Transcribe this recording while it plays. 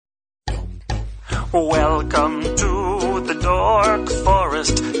Welcome to the Dork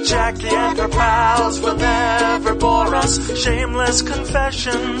Forest. Jackie and her pals will never bore us. Shameless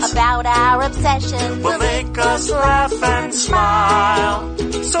confessions about our obsession will make us laugh and smile.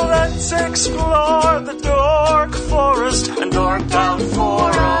 So let's explore the Dork Forest and dork out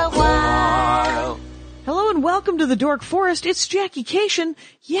for a while. Hello and welcome to the Dork Forest. It's Jackie Cation.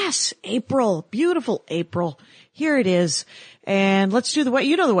 Yes, April. Beautiful April. Here it is. And let's do the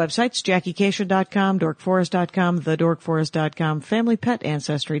websites, JackieCation.com, DorkForest.com, TheDorkForest.com,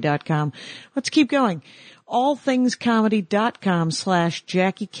 FamilyPetAncestry.com. Let's keep going.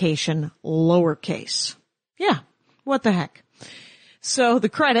 AllThingsComedy.com/JackieCation, lowercase. Yeah, what the heck. So the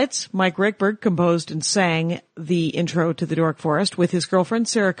credits, Mike Rickberg composed and sang the intro to the Dork Forest with his girlfriend,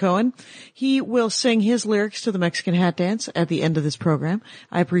 Sarah Cohen. He will sing his lyrics to the Mexican Hat Dance at the end of this program.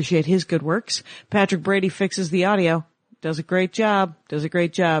 I appreciate his good works. Patrick Brady fixes the audio. Does a great job.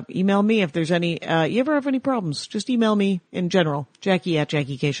 Email me if there's any, you ever have any problems. Just email me in general,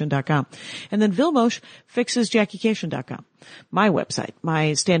 Jackie@JackieCation.com. And then Vilmos fixes JackieCation.com. My website,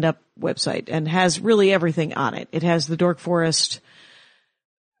 my stand-up website, and has really everything on it. It has the Dork Forest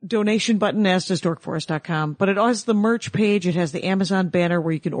donation button, as does DorkForest.com, but it has the merch page. It has the Amazon banner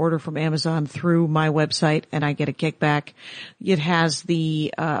where you can order from Amazon through my website and I get a kickback. It has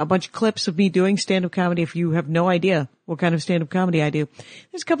the, a bunch of clips of me doing stand-up comedy. If you have no idea what kind of stand-up comedy I do,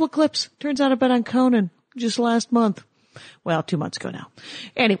 there's a couple of clips. Turns out I've been on Conan just last month. Well, 2 months ago now.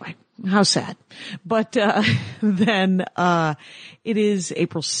 Anyway, how sad. But, then, it is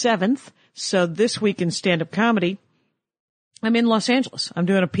April 7th. So this week in stand-up comedy, I'm in Los Angeles. I'm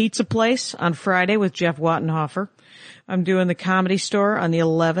doing a pizza place on Friday with Jeff Wattenhofer. I'm doing the Comedy Store on the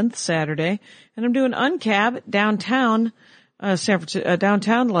 11th, Saturday. And I'm doing Uncab downtown,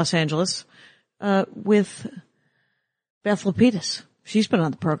 downtown Los Angeles, with Beth Lapidus. She's been on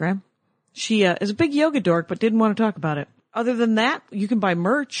the program. She, is a big yoga dork, but didn't want to talk about it. Other than that, you can buy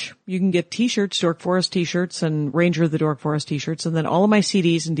merch. You can get t-shirts, Dork Forest t-shirts and Ranger of the Dork Forest t-shirts, and then all of my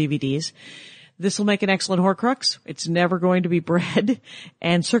CDs and DVDs. This will make an excellent Horcrux. It's never going to be bread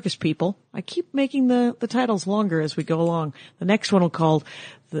and circus people. I keep making the titles longer as we go along. The next one will called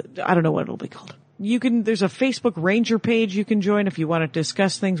I don't know what it'll be called. There's a Facebook Ranger page you can join if you want to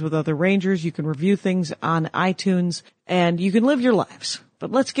discuss things with other Rangers. You can review things on iTunes and you can live your lives.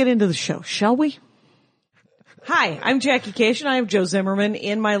 But let's get into the show, shall we? Hi, I'm Jackie Cation. I have Joe Zimmerman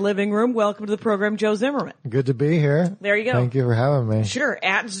in my living room. Welcome to the program, Joe Zimmerman. Good to be here. There you go. Thank you for having me. Sure.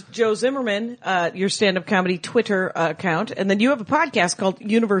 At Joe Zimmerman, your stand-up comedy Twitter account. And then you have a podcast called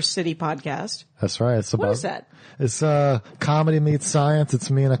Universe City Podcast. That's right. What is that? It's comedy meets science. It's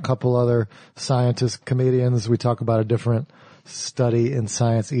me and a couple other scientists, comedians. We talk about a different study in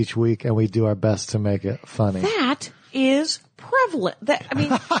science each week, and we do our best to make it funny. That is prevalent.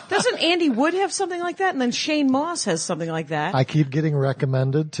 Doesn't Andy Wood have something like that? And then Shane Moss has something like that. I keep getting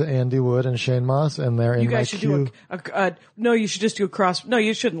recommended to Andy Wood and Shane Moss, and they're in my queue. No, you should just do no,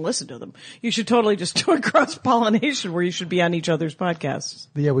 you shouldn't listen to them. You should totally just do a cross-pollination where you should be on each other's podcasts.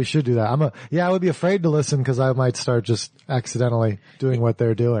 Yeah, we should do that. I would be afraid to listen because I might start just accidentally doing what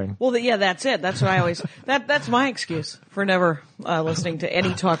they're doing. Well, yeah, that's it. That's what I always, that's my excuse for never, listening to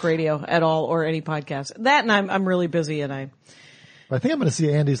any talk radio at all or any podcast. That and I'm really busy and I think I'm going to see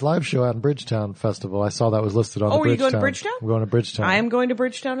Andy's live show out in Bridgetown Festival. I saw that was listed on the Bridgetown. Oh, are you going to Bridgetown? I'm going to Bridgetown. I am going to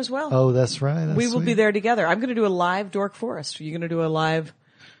Bridgetown as well. Oh, that's right. We will be there together. I'm going to do a live Dork Forest. Are you going to do a live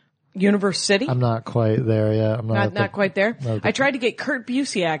Universe City? I'm not quite there yet. I'm not quite there? I tried to get Kurt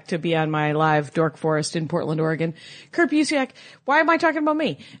Busiek to be on my live Dork Forest in Portland, Oregon. Kurt Busiek, why am I talking about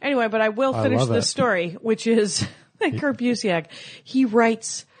me? Anyway, but I will finish this story, which is Kurt Busiek. He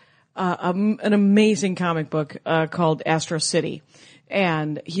writes an amazing comic book called Astro City.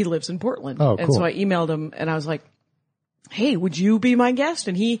 And he lives in Portland. Oh, cool. And so I emailed him and I was like, hey, would you be my guest?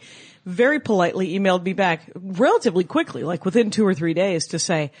 And he very politely emailed me back relatively quickly, like within 2 or 3 days to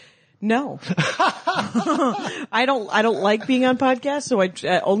say, no. I don't like being on podcasts, so I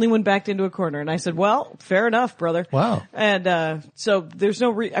only went back into a corner. And I said, well, fair enough, brother. Wow. And so there's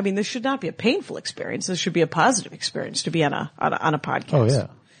no this should not be a painful experience. This should be a positive experience to be on a podcast. Oh, yeah.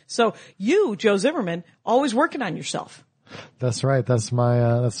 So you, Joe Zimmerman, always working on yourself. That's right. That's my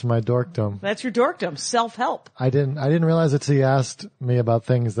dorkdom. That's your dorkdom. Self-help. I didn't realize it till you asked me about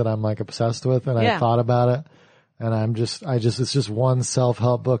things that I'm like obsessed with, and I thought about it. And it's just one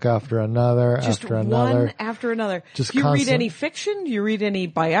self-help book after another, after another. One after another. Just do you constant. read any fiction? Do you read any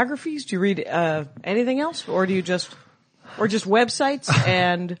biographies? Do you read, anything else? Or do you just websites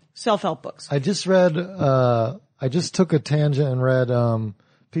and self-help books? I just took a tangent and read,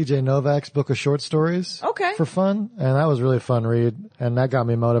 PJ Novak's book of short stories. Okay. For fun. And that was really a fun read. And that got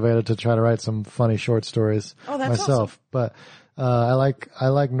me motivated to try to write some funny short stories that's myself. awesome. But, I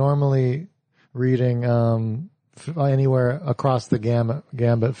like normally reading, anywhere across the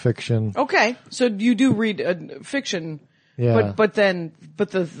gambit fiction. Okay. So you do read fiction. Yeah. But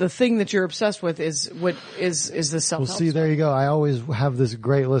the thing that you're obsessed with is the self-help. Well, see, there you go. I always have this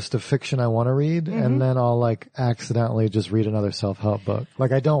great list of fiction I want to read, and then I'll like accidentally just read another self-help book.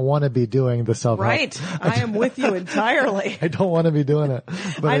 Like I don't want to be doing the self-help. Right. I am with you entirely. I don't want to be doing it.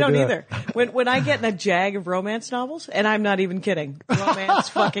 But I don't do either. When I get in a jag of romance novels, and I'm not even kidding, romance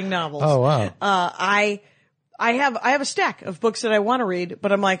fucking novels. Oh wow. I have a stack of books that I want to read,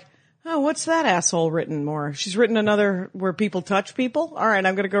 but I'm like, oh, what's that asshole written more? She's written another where people touch people? All right,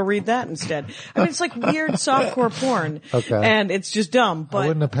 I'm going to go read that instead. I mean, it's like weird softcore porn. Okay. And it's just dumb, but. I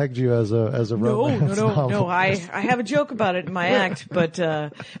wouldn't have pegged you as a romance novel. No. I have a joke about it in my act, but,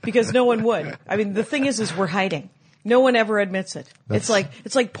 because no one would. I mean, the thing is we're hiding. No one ever admits it. It's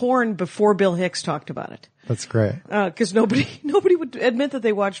like porn before Bill Hicks talked about it. That's great. Cause nobody would admit that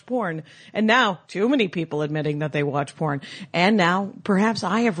they watched porn. And now, too many people admitting that they watch porn. And now, perhaps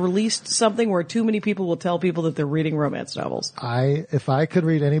I have released something where too many people will tell people that they're reading romance novels. If I could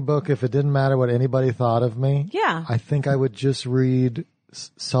read any book, if it didn't matter what anybody thought of me, Yeah. I think I would just read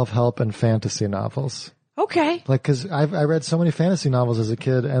self-help and fantasy novels. Okay. Like, cause I read so many fantasy novels as a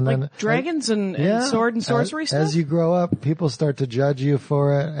kid, and then Like dragons and sword and sorcery stuff? As you grow up, people start to judge you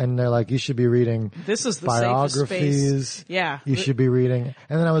for it, and they're like, you should be reading This is the biographies. safest space. Yeah. You should be reading.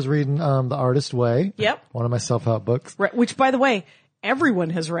 And then I was reading, The Artist Way. Yep. One of my self-help books. Right, which, by the way, everyone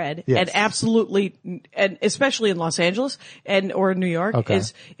has read, Yes. and absolutely, and especially in Los Angeles or New York, Okay.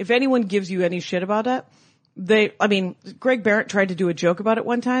 is if anyone gives you any shit about that, Greg Barrett tried to do a joke about it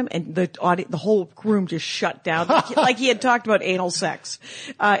one time, and the whole room just shut down, like he had talked about anal sex,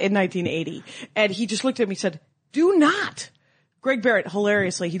 in 1980. And he just looked at me and said, do not. Greg Barrett,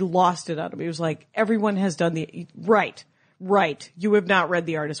 hilariously, he lost it on him. He was like, everyone has done right. You have not read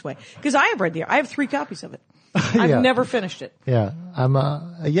The Artist's Way. Cause I have 3 copies of it. I've never finished it. Yeah.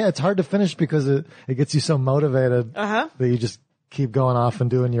 It's hard to finish because it gets you so motivated that you just keep going off and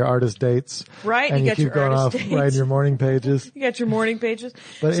doing your artist dates. Right. And you got keep your going off artist writing dates. your morning pages. You got your morning pages.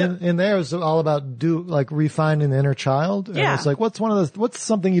 But in there, it's all about refining the inner child. And Yeah. it's like, what's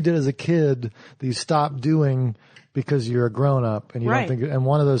something you did as a kid that you stopped doing because you're a grown up and you Right. don't think, and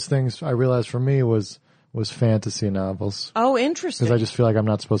one of those things I realized for me was fantasy novels. Oh, interesting. Because I just feel like I'm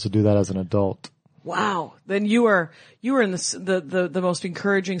not supposed to do that as an adult. Wow. Then you are in the most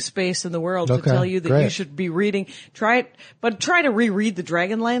encouraging space in the world to Okay, tell you that great. you should be reading. Try to reread the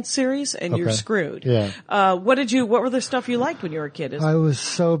Dragonlance series and you're Okay. screwed. Yeah. What were the stuff you liked when you were a kid? I was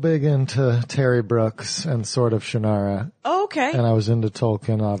so big into Terry Brooks and Sword of Shannara. Oh, okay. And I was into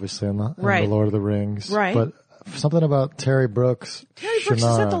Tolkien, obviously, and the Right. Lord of the Rings. Right. But something about Terry Brooks. Terry Brooks, is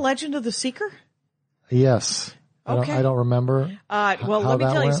Shannara. that the Legend of the Seeker? Yes. Okay. I don't remember. Well, how let me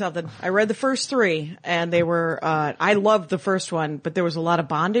that tell you went. something. I read the first 3 and they were, I loved the first one, but there was a lot of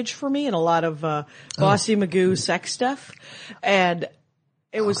bondage for me and a lot of, Bossy Magoo sex stuff. And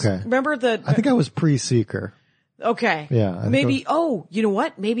it was, Okay. remember I think I was pre-Seeker. Okay. Yeah, I think Maybe, it was- you know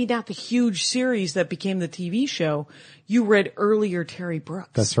what? Maybe not the huge series that became the TV show. You read earlier Terry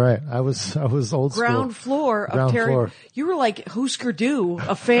Brooks. That's right. I was old Ground school. floor of Ground Terry. floor. You were like Husker Du,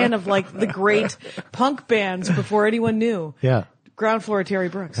 a fan of like the great punk bands before anyone knew. Yeah. Ground floor of Terry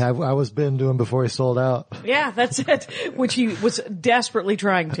Brooks. I was been doing before he sold out. Yeah, that's it. Which he was desperately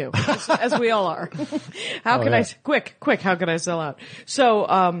trying to, as we all are. How can yeah. quick, how can I sell out?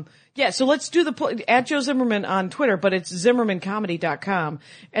 So, so let's do at Joe Zimmerman on Twitter, but it's ZimmermanComedy.com.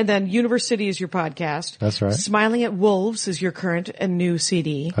 And then University is your podcast. That's right. Smiling at Wolves is your current and new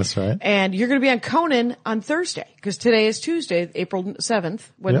CD. That's right. And you're going to be on Conan on Thursday, because today is Tuesday, April 7th,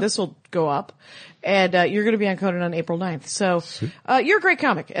 when Yep. this will go up. And, you're going to be on Conan on April 9th. So, you're a great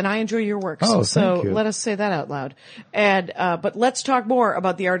comic and I enjoy your work. Oh, so thank you. let us say that out loud. And, but let's talk more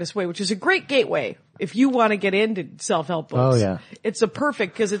about The Artist's Way, which is a great gateway if you want to get into self-help books. Oh, yeah. It's a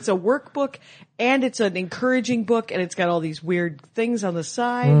perfect, because it's a workbook and it's an encouraging book and it's got all these weird things on the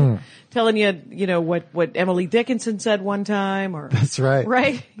side telling you, what Emily Dickinson said one time or. That's right.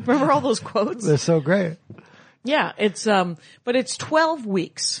 Right? Remember all those quotes? They're so great. Yeah, but it's 12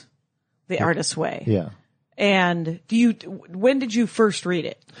 weeks, The Artist's Way. Yeah. And when did you first read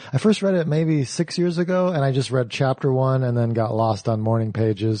it? I first read it maybe 6 years ago, and I just read chapter 1 and then got lost on morning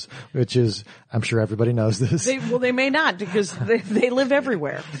pages, which is, I'm sure everybody knows this. They may not, because they live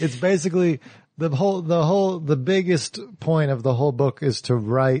everywhere. It's basically the biggest point of the whole book is to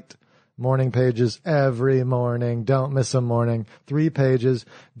write morning pages every morning. Don't miss a morning. 3 pages.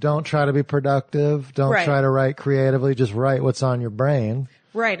 Don't try to be productive. Don't Right. try to write creatively. Just write what's on your brain.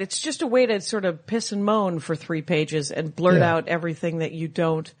 Right. It's just a way to sort of piss and moan for 3 pages and blurt Yeah. out everything that you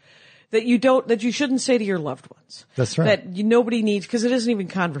shouldn't say to your loved ones. That's right. That nobody needs, because it isn't even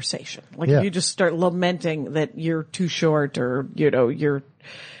conversation. Like Yeah. if you just start lamenting that you're too short or, you're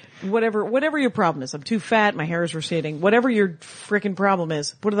whatever your problem is. I'm too fat, my hair is receding. Whatever your frickin' problem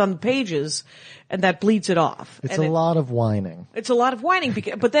is, put it on the pages and that bleeds it off. It's And a lot of whining. It's a lot of whining,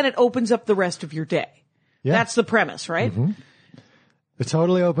 but then it opens up the rest of your day. Yeah. That's the premise, right? Mm-hmm. It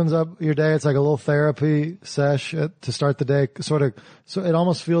totally opens up your day. It's like a little therapy sesh to start the day. So it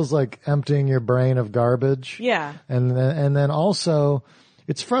almost feels like emptying your brain of garbage. Yeah. And then also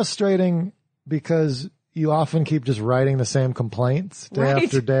it's frustrating because you often keep just writing the same complaints day Right.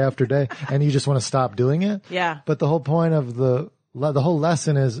 after day after day, and you just want to stop doing it. Yeah. But the whole point of the whole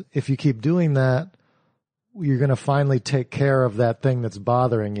lesson is if you keep doing that, you're going to finally take care of that thing that's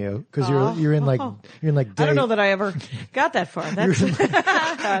bothering you, because you're in like day, I don't know that I ever got that far. That's,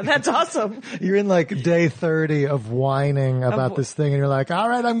 that's awesome. you're in like day 30 of whining about this thing, and you're like, all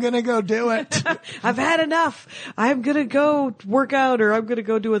right, I'm going to go do it. I've had enough. I'm going to go work out, or I'm going to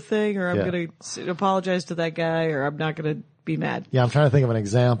go do a thing, or I'm Yeah. going to apologize to that guy, or I'm not going to be mad. Yeah, I'm trying to think of an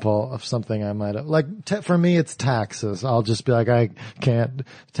example of something I might have, like, for me, it's taxes. I'll just be like, I can't,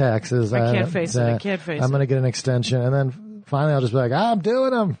 taxes. I can't face it. I can't face I'm it. going to get an extension. And then finally I'll just be like, I'm doing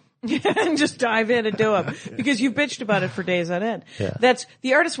them. And just dive in and do them, because you've bitched about it for days on end. Yeah. That's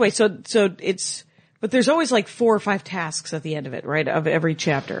the artist way. So it's, but there's always like 4 or 5 tasks at the end of it, right? Of every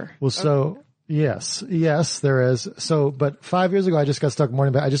chapter. Well, so yes, there is. So, but 5 years ago, I just got stuck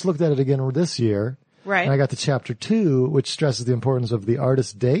morning back. I just looked at it again this year. Right. And I got to chapter 2, which stresses the importance of the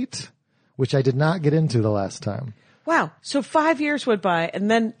artist date, which I did not get into the last time. Wow. So 5 years went by, and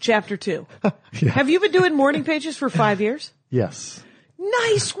then chapter 2. Yeah. Have you been doing morning pages for 5 years? Yes.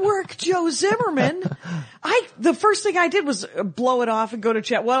 Nice work, Joe Zimmerman. The first thing I did was blow it off and go to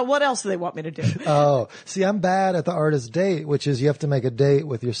chat. Well, what else do they want me to do? Oh, see, I'm bad at the artist date, which is you have to make a date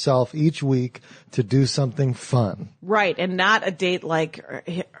with yourself each week to do something fun. Right. And not a date like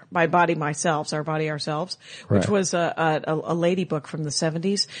My Body, Myself, Our Body, Ourselves, which Right. was a lady book from the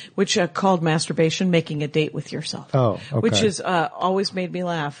 70s, which called Masturbation, Making a Date with Yourself. Oh, okay. Which is always made me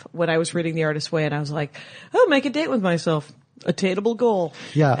laugh when I was reading The Artist's Way, and I was like, oh, make a date with myself. Attainable goal.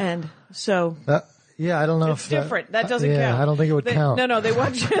 Yeah. And so Yeah, I don't know it's if different. That doesn't yeah, count. I don't think it would count. No, they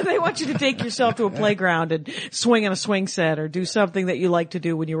want you to take yourself to a playground and swing on a swing set, or do something that you like to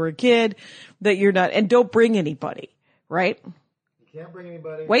do when you were a kid that you're not, and don't bring anybody, right? You can't bring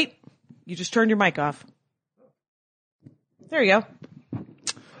anybody. Wait, you just turned your mic off. There you go.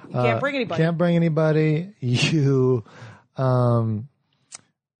 You can't bring anybody. Can't bring anybody. You, how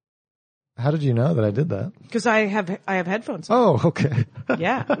did you know that I did that? Because I have headphones on. Oh, okay.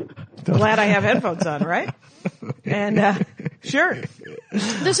 Yeah. Glad I have headphones on, right? And, sure.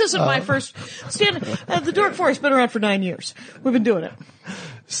 This isn't my first the Dork Forest's been around for 9 years. We've been doing it.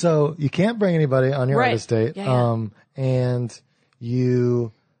 So you can't bring anybody on your Right. artist date. Yeah. And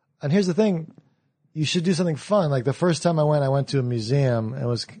here's the thing. You should do something fun. Like the first time I went to a museum, and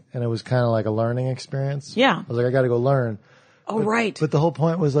it was kind of like a learning experience. Yeah. I was like, I got to go learn. Oh, right. But the whole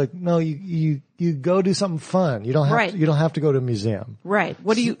point was like, no, you go do something fun. You don't have Right. to, you don't have to go to a museum. Right.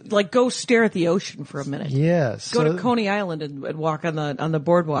 What do you, like, go stare at the ocean for a minute? Yes. Go to Coney Island and walk on the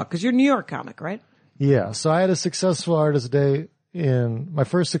boardwalk, because you're a New York comic, right? Yeah. So I had a successful artist day my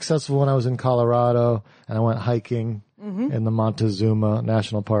first successful one. I was in Colorado, and I went hiking in the Montezuma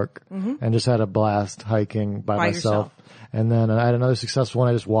National Park, and just had a blast hiking by myself. yourself. And then I had another successful one.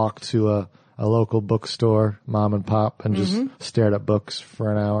 I just walked to a local bookstore, mom and pop, and just stared at books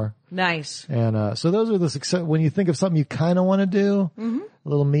for an hour. Nice. And so those are the success. When you think of something you kind of want to do, a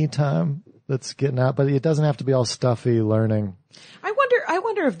little me time that's getting out, but it doesn't have to be all stuffy learning. I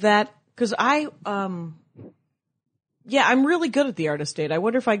wonder if that, because I'm really good at the artist date. I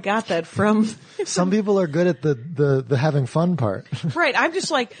wonder if I got that from Some people are good at the having fun part. right. I'm just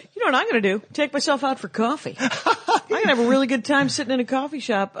like, you know what I'm going to do? Take myself out for coffee. I'm going to have a really good time sitting in a coffee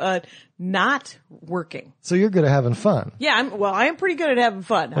shop, not working. So you're good at having fun. Yeah, I am pretty good at having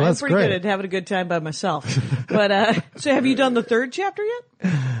fun. I'm that's pretty great. good at having a good time by myself. But, so have you done the 3rd chapter yet?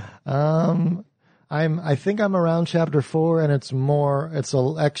 I think I'm around chapter 4, and it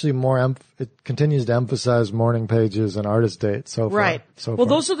continues to emphasize morning pages and artist dates so far. Right. So Well,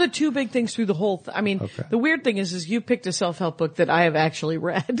 far. those are the 2 big things through the whole Okay. the weird thing is you picked a self-help book that I have actually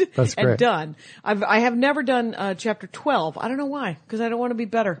read That's and great. done. I have never done chapter 12. I don't know why, because I don't want to be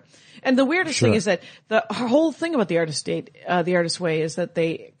better. And the weirdest thing Sure. is that the whole thing about the artist date, the artist way, is that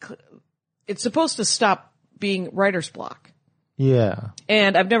it's supposed to stop being writer's block. Yeah.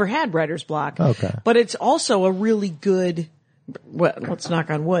 And I've never had writer's block. Okay. But it's also a really good, well, let's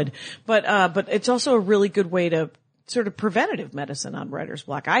knock on wood, but it's also a really good way to sort of preventative medicine on writer's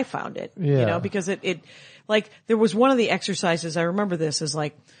block. I found it, Yeah. because it, like, there was one of the exercises, I remember this, is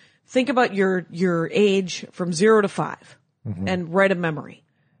like, think about your age from 0 to 5 and write a memory.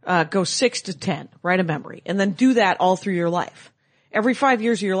 Go 6 to 10, write a memory, and then do that all through your life. Every 5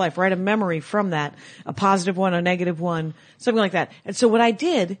 years of your life, write a memory from that, a positive one, a negative one, something like that. And so what I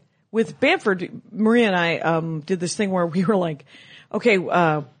did with Bamford, Maria and I, did this thing where we were like, okay,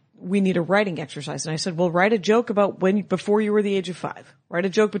 we need a writing exercise. And I said, well, write a joke about before you were the age of 5. Write a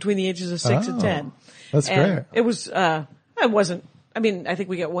joke between the ages of 6 and 10. That's and great. It wasn't, I mean, I think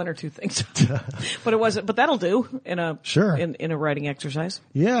we get 1 or 2 things, but that'll do in a writing exercise.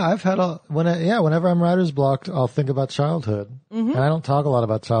 Yeah, I've had whenever I'm writer's blocked, I'll think about childhood. And I don't talk a lot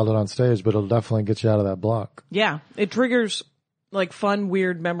about childhood on stage, but it'll definitely get you out of that block. Yeah. It triggers like fun,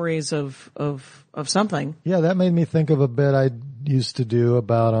 weird memories of something. Yeah, that made me think of a bit I used to do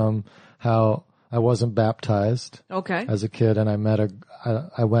about, how I wasn't baptized. Okay. As a kid, and I met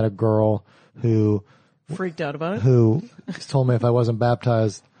a girl who freaked out about it. Who told me if I wasn't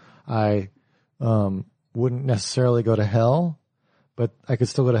baptized, I wouldn't necessarily go to hell, but I could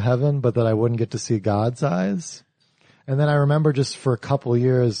still go to heaven, but that I wouldn't get to see God's eyes. And then I remember just for a couple of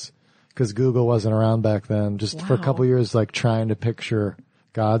years, because Google wasn't around back then, for a couple of years, like trying to picture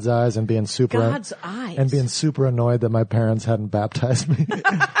God's eyes and being super annoyed that my parents hadn't baptized me.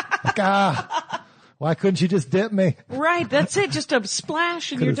 Why couldn't you just dip me? Right, that's it. Just a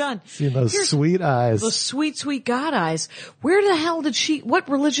splash and you're done. Seen those sweet eyes. Those sweet, sweet God eyes. Where the hell what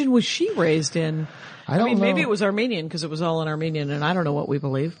religion was she raised in? I don't know. Maybe it was Armenian because it was all in Armenian and I don't know what we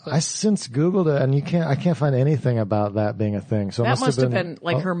believe. But. I since Googled it and I can't find anything about that being a thing. So that must have been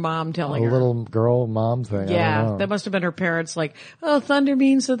like her mom telling her. A little girl mom thing. Yeah, I don't know. That must have been her parents like, oh, thunder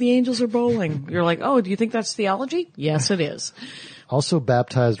means that the angels are bowling. You're like, oh, do you think that's theology? Yes, it is. Also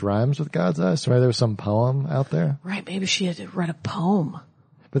baptized rhymes with God's eyes. So there was some poem out there. Right. Maybe she had read a poem.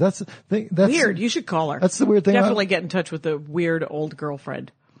 But that's weird. You should call her. That's the weird thing. Definitely get in touch with the weird old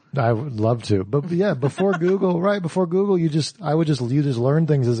girlfriend. I would love to. But yeah, before Google, you just learn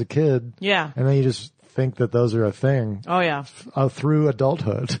things as a kid. Yeah. And then you just think that those are a thing. Oh yeah. Through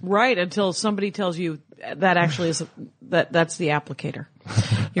adulthood. Right. Until somebody tells you that actually is, that's the applicator.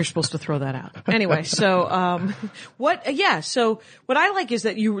 You're supposed to throw that out. Anyway, so, so what I like is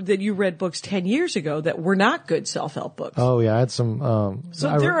that you read books 10 years ago that were not good self-help books. Oh yeah, I had some,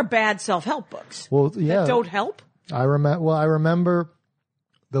 so there are bad self-help books. Well, yeah. That don't help? I remember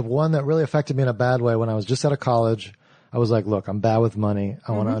the one that really affected me in a bad way when I was just out of college. I was like, look, I'm bad with money.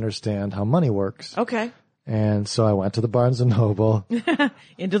 I want to understand how money works. Okay. And so I went to the Barnes & Noble.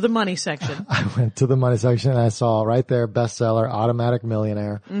 Into the money section. I went to the money section and I saw right there, bestseller, Automatic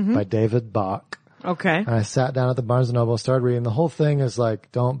Millionaire by David Bach. Okay. And I sat down at the Barnes & Noble, started reading. The whole thing is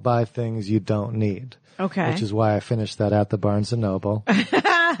like, don't buy things you don't need. Okay. Which is why I finished that at the Barnes & Noble.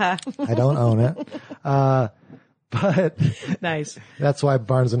 I don't own it. But nice. That's why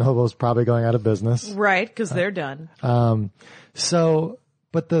Barnes & Noble is probably going out of business. Right, because they're done. But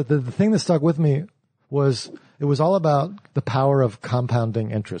the thing that stuck with me was it was all about the power of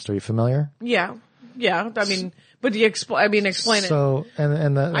compounding interest. Are you familiar? Yeah. I mean, but explain it. So,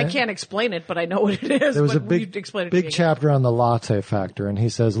 I can't explain it, but I know what it is. There was a big chapter on the latte factor, and he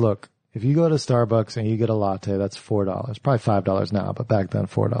says, look, if you go to Starbucks and you get a latte, that's $4. Probably $5 now, but back then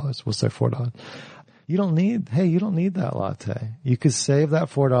 $4. We'll say $4. You don't need that latte. You could save that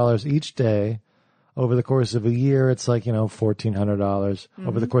 $4 each day. Over the course of a year, it's like, $1,400.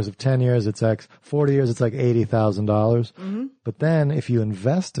 Over the course of 10 years, it's X. 40 years, it's like $80,000. But then if you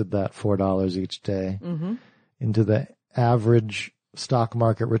invested that $4 each day into the average stock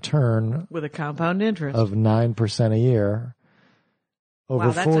market return with a compound interest of 9% a year, over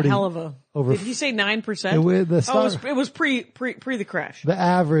wow, that's 40, a hell of a. Did he say 9%? It was pre the crash. The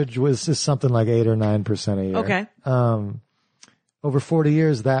average was just something like 8 or 9% a year. Okay. Over 40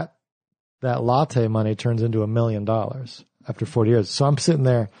 years, that latte money turns into $1 million after 40 years. So I'm sitting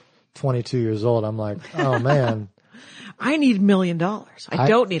there, 22 years old. I'm like, oh man, I need $1 million. I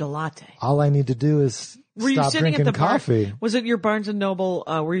don't need a latte. All I need to do is stop drinking coffee. Was it your Barnes and Noble?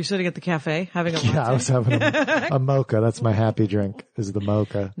 Were you sitting at the cafe having a latte? Yeah, I was having a mocha. That's my happy drink. Is the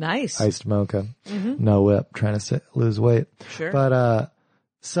mocha. Nice. Iced mocha. No whip. Trying to lose weight. Sure. But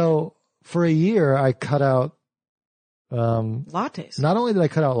so for a year, I cut out. Lattes. Not only did I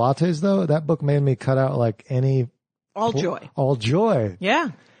cut out lattes, though, that book made me cut out like any all joy. All joy.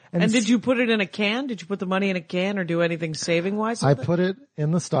 Yeah. And did you put it in a can? Did you put the money in a can or do anything saving wise? I put it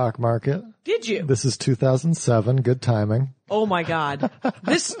in the stock market. Did you? This is 2007. Good timing. Oh my God.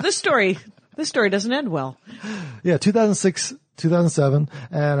 This story doesn't end well. Yeah, 2006, 2007.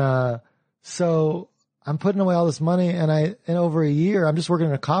 And, so I'm putting away all this money and in over a year, I'm just working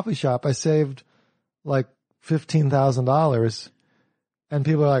in a coffee shop. I saved like $15,000 and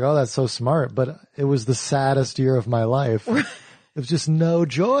people are like, oh, that's so smart. But it was the saddest year of my life. It was just no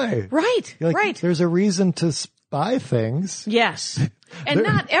joy. Right. Like, right. There's a reason to buy things. Yes. And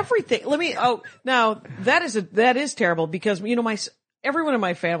not everything. Now that is terrible because, everyone in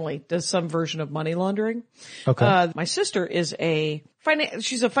my family does some version of money laundering. Okay. My sister is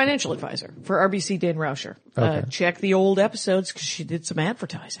she's a financial advisor for RBC Dane Rauscher. Okay. Check the old episodes because she did some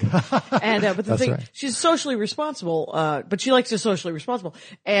advertising. And, but the thing, right. she's socially responsible, but she likes to socially responsible.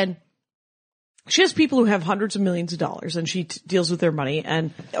 And she has people who have hundreds of millions of dollars and she deals with their money.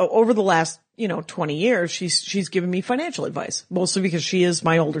 And over the last, 20 years, she's given me financial advice, mostly because she is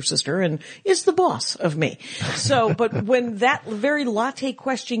my older sister and is the boss of me. So, but when that very latte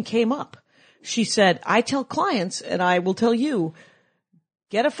question came up, she said, I tell clients and I will tell you,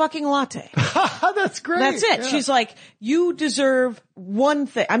 get a fucking latte. That's great. That's it. Yeah. She's like, you deserve one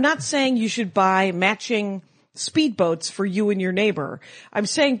thing. I'm not saying you should buy matching speedboats for you and your neighbor. I'm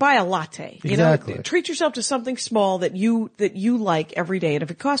saying buy a latte. Exactly. Treat yourself to something small that you like every day. And if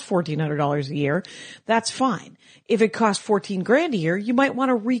it costs $1,400 a year, that's fine. If it costs $14,000 a year, you might want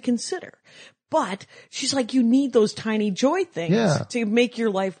to reconsider. But she's like, you need those tiny joy things to make your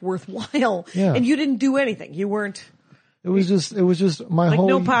life worthwhile. Yeah. And you didn't do anything. You weren't. It was just my whole.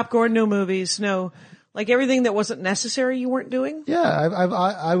 No popcorn, no movies, no. Like everything that wasn't necessary you weren't doing? Yeah,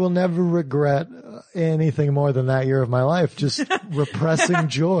 I will never regret anything more than that year of my life. Just repressing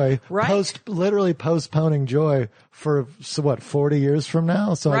joy. Right. Literally postponing joy for, 40 years from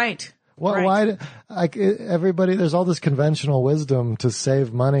now? So right. Why, everybody, there's all this conventional wisdom to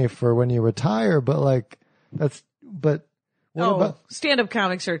save money for when you retire, but what about? Stand-up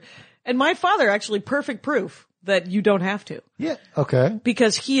comics and my father actually perfect proof that you don't have to. Yeah. Okay.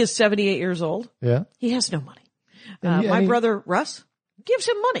 Because he is 78 years old. Yeah. He has no money. My brother Russ gives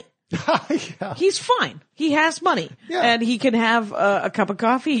him money. Yeah. He's fine. He has money. Yeah. And he can have a cup of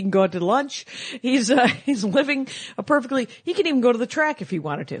coffee. He can go out to lunch. He's living he can even go to the track if he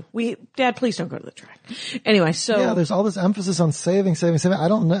wanted to. Dad, please don't go to the track. Anyway, so. Yeah, there's all this emphasis on saving. I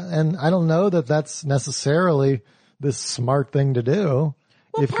don't know that that's necessarily this smart thing to do.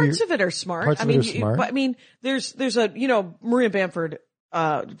 Well, parts of it are smart. There's Maria Bamford,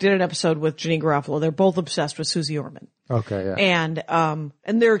 did an episode with Janine Garofalo. They're both obsessed with Susie Orman. Okay, yeah. And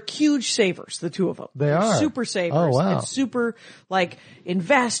they're huge savers, the two of them. They're super savers. Oh, wow. And super,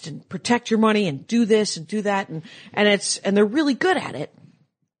 invest and protect your money and do this and do that. And they're really good at it.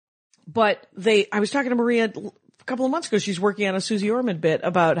 But I was talking to Maria a couple of months ago. She's working on a Susie Orman bit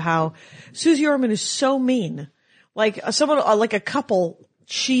about how Susie Orman is so mean. Like a couple.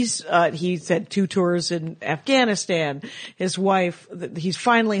 He said 2 tours in Afghanistan. His wife, he's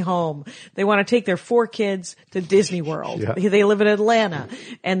finally home. They want to take their 4 kids to Disney World. Yeah. They live in Atlanta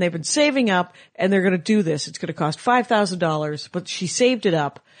and they've been saving up and they're going to do this. It's going to cost $5,000, but she saved it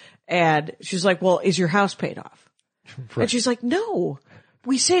up and she's like, well, is your house paid off? Right. And she's like, no.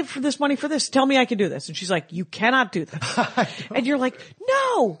 We saved for this money for this. Tell me I can do this. And she's like, you cannot do this. And you're like,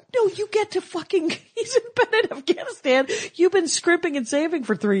 no, you get to he's been in Afghanistan. You've been scrimping and saving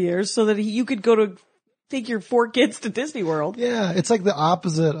for 3 years so that you could go to take your 4 kids to Disney World. Yeah. It's like the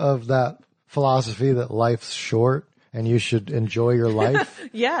opposite of that philosophy that life's short and you should enjoy your life.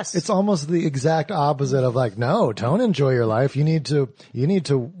 Yes. It's almost the exact opposite of no, don't enjoy your life. You need to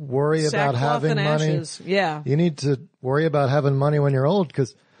worry about having money. Ashes. Yeah. You need to worry about having money when you're old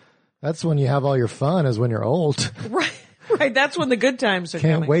because that's when you have all your fun is when you're old. Right. That's when the good times are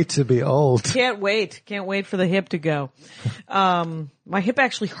coming. Can't wait to be old. Can't wait for the hip to go. My hip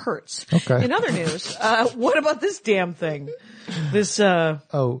actually hurts. Okay. In other news, what about this damn thing?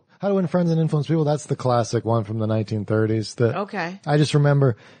 How to Win Friends and Influence People. That's the classic one from the 1930s. Okay. I just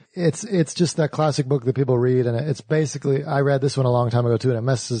remember it's just that classic book that people read. And it's basically, I read this one a long time ago too. And it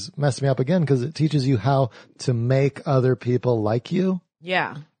messed me up again because it teaches you how to make other people like you.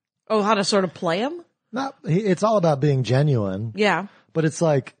 Yeah. Oh, how to sort of play them? It's all about being genuine. Yeah. But it's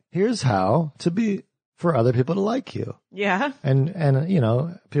here's how to be for other people to like you. Yeah. And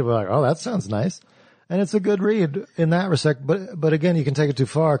people are like, oh, that sounds nice. And it's a good read in that respect, but again, you can take it too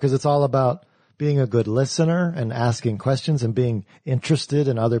far because it's all about being a good listener and asking questions and being interested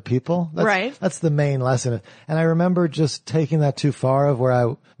in other people. Right. That's the main lesson. And I remember just taking that too far where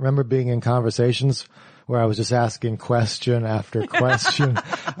I remember being in conversations where I was just asking question after question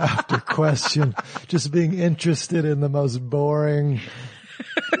after question, just being interested in the most boring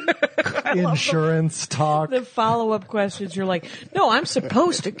insurance talk. The follow-up questions, you're like, no, I'm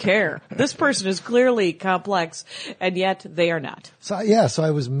supposed to care. This person is clearly complex, and yet they are not. So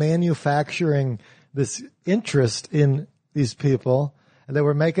I was manufacturing this interest in these people, and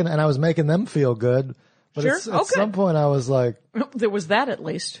I was making them feel good. But Sure. at some point I was like, There was that at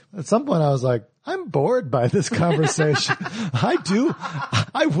least. at some point I was like, I'm bored by this conversation.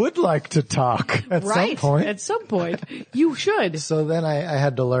 I would like to talk at some point. At some point, you should. So then I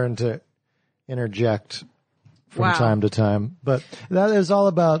had to learn to interject from Wow. time to time. But that is all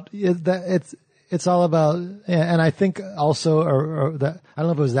about it's all about, and I think also, or that, I don't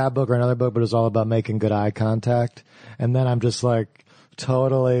know if it was that book or another book, but it was all about making good eye contact. And then I'm just like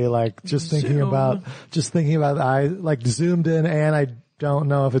totally like just thinking about I like zoomed in, and I don't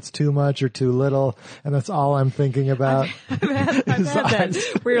know if it's too much or too little, and that's all I'm thinking about. I've had that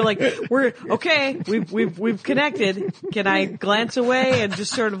where you're like, we're okay, we've connected. Can I glance away and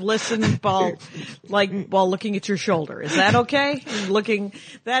just sort of listen while looking at your shoulder? Is that okay?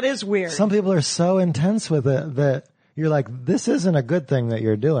 That is weird. Some people are so intense with it that you're like, this isn't a good thing that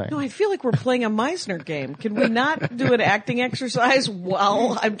you're doing. No, I feel like we're playing a Meisner game. Can we not do an acting exercise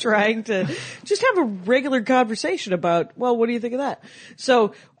while I'm trying to just have a regular conversation about, well, what do you think of that?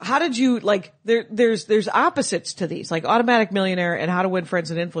 So how did you, like, there's opposites to these, like Automatic Millionaire and How to Win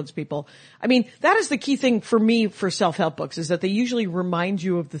Friends and Influence People. I mean, that is the key thing for me for self-help books, is that they usually remind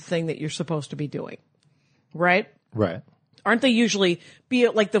you of the thing that you're supposed to be doing. Right? Right. Aren't they usually, be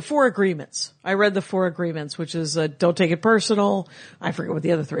it like the 4 agreements? I read the 4 agreements, which is, don't take it personal. I forget what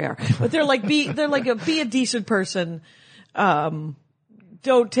the other 3 are, but they're like, be a decent person.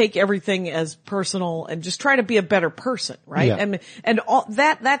 Don't take everything as personal, and just try to be a better person, right? Yeah. And all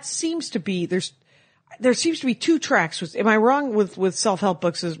that seems to be, there seems to be 2 tracks. Am I wrong with self-help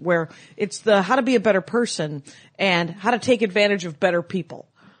books, is where it's the how to be a better person and how to take advantage of better people?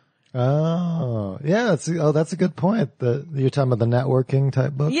 Oh, yeah. That's a good point. You're talking about the networking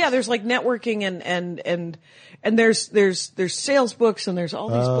type books? Yeah, there's like networking and there's sales books, and there's all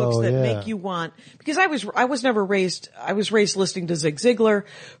these books that make you want, because I was raised listening to Zig Ziglar,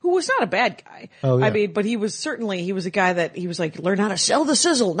 who was not a bad guy. Oh, yeah. I mean, but he was a guy that he was like, learn how to sell the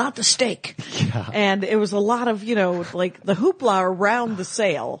sizzle, not the steak. Yeah. And it was a lot of, like the hoopla around the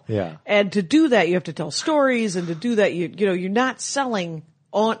sale. Yeah. And to do that, you have to tell stories, and to do that, you're not selling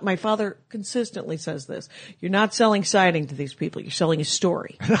my father consistently says this. You're not selling siding to these people. You're selling a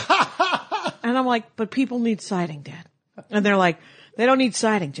story. And I'm like, but people need siding, Dad. And they're like, they don't need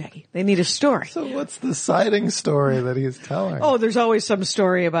siding, Jackie. They need a story. So what's the siding story that he's telling? Oh, there's always some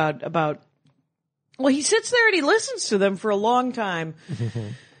story about, well, he sits there and he listens to them for a long time.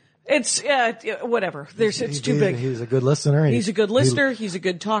 It's, whatever. It's too big. He's a good listener. He's a good listener. He's a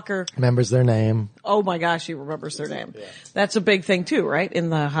good talker. Remembers their name. Oh my gosh, he remembers their name. Yeah. That's a big thing too, right? In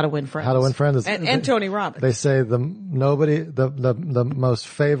the How to Win Friends. How to Win Friends. And Tony Robbins. They say the most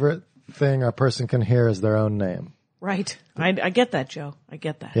favorite thing a person can hear is their own name. Right. I get that, Joe. I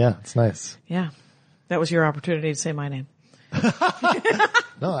get that. Yeah, it's nice. Yeah. That was your opportunity to say my name.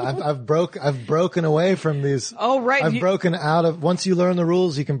 No, I've broken away from these. Oh, right. I've broken out of, once you learn the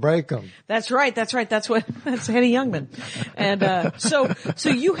rules, you can break them. That's right. That's Henny Youngman. And, so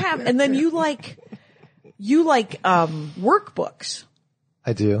you have, and then you like workbooks.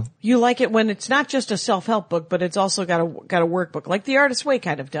 I do. You like it when it's not just a self-help book, but it's also got a workbook, like The Artist's Way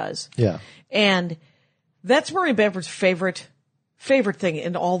kind of does. Yeah. And that's Maureen Bamford's favorite thing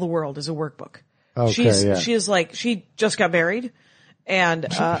in all the world, is a workbook. Okay, she just got married, and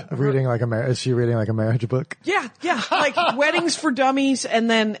is she reading like a marriage book? Yeah, like Weddings for Dummies, and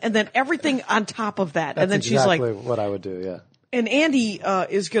then everything on top of that. That's and then exactly she's like, what I would do. Yeah. And Andy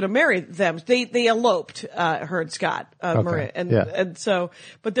is going to marry them. They eloped, her and Scott, Maria, and so,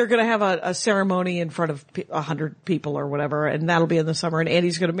 but they're going to have a ceremony in front of 100 people or whatever, and that'll be in the summer. And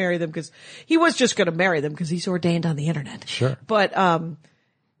Andy's going to marry them because he was just going to marry them because he's ordained on the internet. Sure. But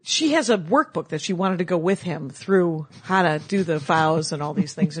she has a workbook that she wanted to go with him through how to do the vows and all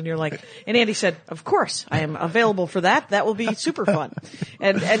these things. And you're like, and Andy said, of course, I am available for that. That will be super fun.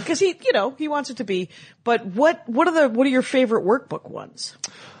 And cause he wants it to be, but what are your favorite workbook ones?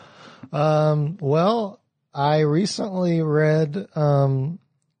 Well, I recently read,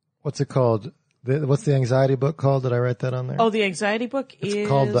 what's it called? What's the anxiety book called? Did I write that on there? Oh, the anxiety book I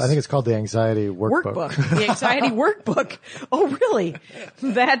think it's called the Anxiety Workbook. The Anxiety Workbook. Oh, really?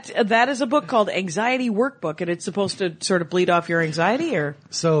 That is a book called Anxiety Workbook, and it's supposed to sort of bleed off your anxiety, or?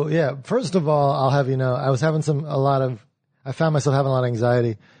 So, yeah, first of all, I'll have you know, I found myself having a lot of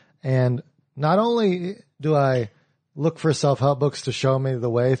anxiety, and not only do I look for self-help books to show me the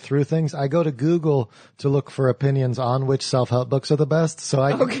way through things, I go to Google to look for opinions on which self-help books are the best. So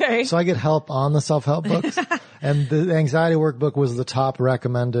I get help on the self-help books. And the anxiety workbook was the top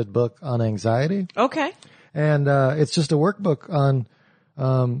recommended book on anxiety. Okay. And it's just a workbook on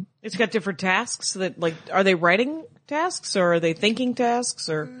it's got different tasks that, like, are they writing tasks or are they thinking tasks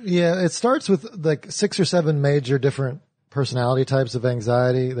or? Yeah, it starts with like 6 or 7 major different personality types of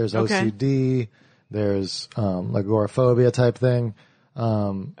anxiety. There's OCD, there's agoraphobia type thing.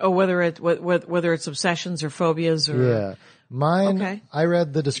 Whether it's obsessions or phobias or. Yeah. Mine, I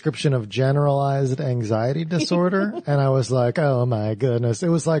read the description of generalized anxiety disorder and I was like, oh my goodness. It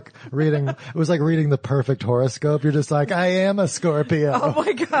was like reading the perfect horoscope. You're just like, I am a Scorpio. Oh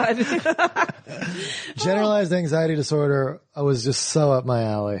my God. Generalized anxiety disorder was just so up my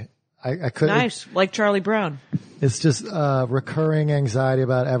alley. I couldn't. Nice. Like Charlie Brown. It's just, recurring anxiety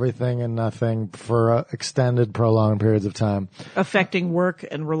about everything and nothing for extended, prolonged periods of time. Affecting work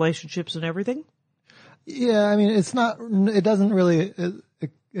and relationships and everything? Yeah, I mean, it's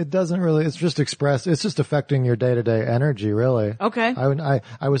just expressed, it's just affecting your day-to-day energy, really. Okay.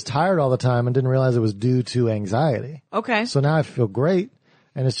 I was tired all the time and didn't realize it was due to anxiety. Okay. So now I feel great,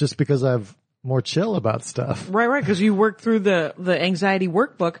 and it's just because I've more chill about stuff. Right, because you worked through the anxiety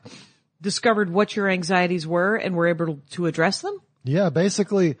workbook, discovered what your anxieties were, and were able to address them? Yeah,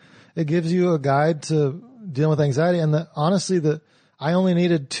 basically, it gives you a guide to dealing with anxiety, and honestly, I only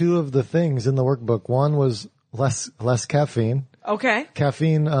needed 2 of the things in the workbook. One was less caffeine. Okay.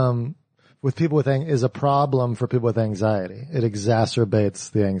 Caffeine, with people is a problem for people with anxiety. It exacerbates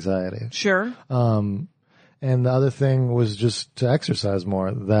the anxiety. Sure. And the other thing was just to exercise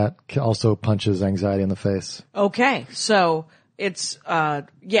more. That also punches anxiety in the face. Okay. So it's,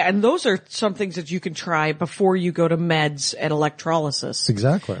 and those are some things that you can try before you go to meds and electrolysis.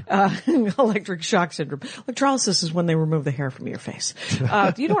 Exactly. Electric shock syndrome. Electrolysis is when they remove the hair from your face.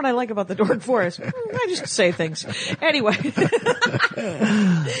 You know what I like about the Dork Forest? I just say things. Anyway.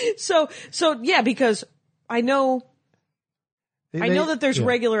 So yeah, because I know that there's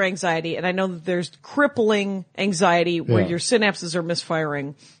regular anxiety and I know that there's crippling anxiety where your synapses are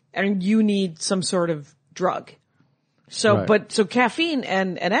misfiring and you need some sort of drug. So, right. So caffeine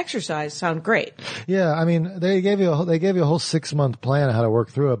and exercise sound great. Yeah, I mean, they gave you a whole 6-month plan on how to work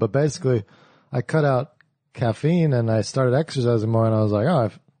through it, but basically I cut out caffeine and I started exercising more and I was like,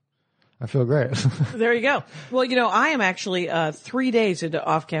 oh, I feel great. There you go. Well, I am actually 3 days into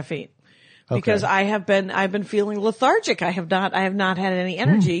off caffeine because I've been feeling lethargic. I have not had any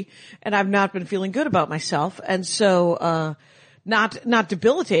energy and I've not been feeling good about myself. And so, not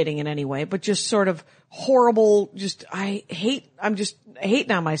debilitating in any way, but just sort of horrible. I'm just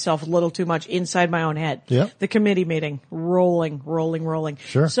hating on myself a little too much inside my own head. Yeah. The committee meeting, rolling.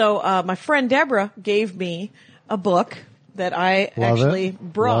 Sure. So, my friend Deborah gave me a book that I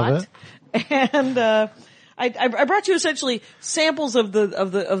brought. And, I brought you essentially samples of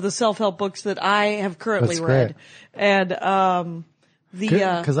the self-help books that I have currently read. And,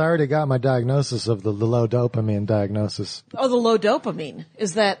 because I already got my diagnosis of the low dopamine diagnosis. Oh, the low dopamine. What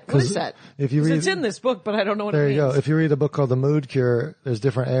is that? It's in this book, but I don't know what it means. There you go. If you read a book called The Mood Cure, there's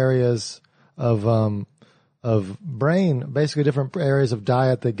different areas of brain, basically different areas of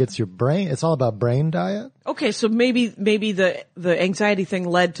diet that gets your brain. It's all about brain diet. Okay. So maybe the anxiety thing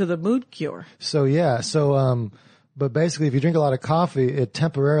led to the mood cure. So yeah. But basically if you drink a lot of coffee, it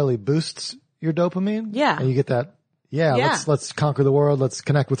temporarily boosts your dopamine. Yeah. And you get that. Yeah. Let's conquer the world. Let's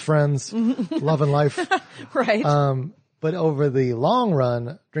connect with friends, love and life. Right. But over the long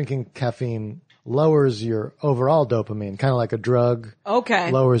run, drinking caffeine lowers your overall dopamine, kind of like a drug.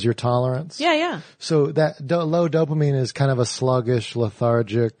 Okay. Lowers your tolerance. Yeah. So that low dopamine is kind of a sluggish,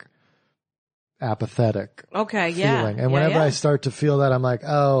 lethargic, apathetic feeling. And whenever I start to feel that, I'm like,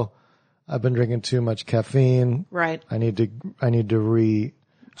 oh, I've been drinking too much caffeine. Right. I need to reboot.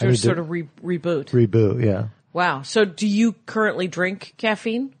 Reboot, yeah. Wow. So do you currently drink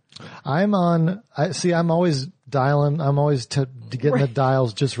caffeine? I'm always dialing. I'm always getting the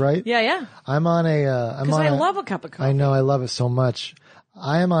dials just right. Yeah. I'm on because I love a cup of coffee. I know. I love it so much.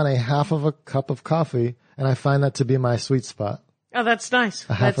 I am on a half of a cup of coffee and I find that to be my sweet spot. Oh, that's nice.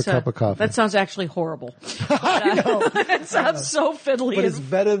 Half a cup of coffee. That sounds actually horrible. I know. It sounds so fiddly. But it's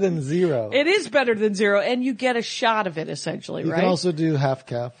better than zero. It is better than zero and you get a shot of it essentially, You right? can also do half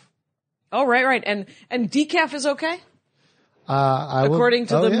calf. Oh, right. And decaf is okay? According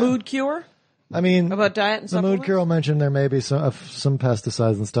to the mood cure? I mean, about diet and the Mood supplements? Cure mentioned there may be some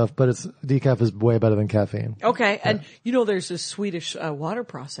pesticides and stuff, but decaf is way better than caffeine. Okay, and there's this Swedish water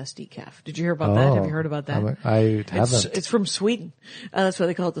processed decaf. Did you hear about that? Have you heard about that? I haven't. It's from Sweden. That's why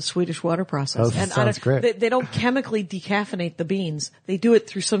they call it the Swedish water process. Oh, that sounds great. They don't chemically decaffeinate the beans. They do it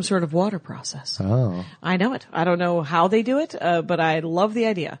through some sort of water process. Oh. I know it. I don't know how they do it, but I love the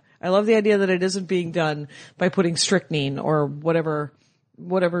idea. I love the idea that it isn't being done by putting strychnine or whatever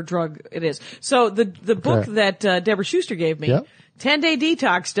drug it is. So the book that Deborah Schuster gave me, Yep. 10-Day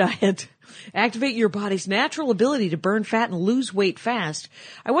Detox Diet, activate your body's natural ability to burn fat and lose weight fast.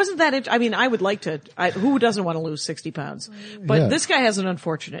 I wasn't that I would like to, who doesn't want to lose 60 pounds? But Yeah. this guy has an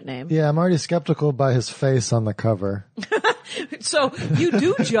unfortunate name. Yeah, I'm already skeptical by his face on the cover. So you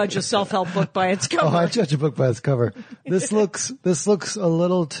do judge a self-help book by its cover. Oh, I judge a book by its cover. This looks a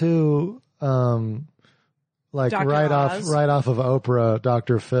little too, like Dr. right Oz. off of Oprah,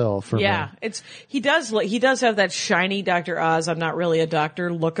 Dr. Phil for me. Yeah, he does have that shiny Dr. Oz, I'm not really a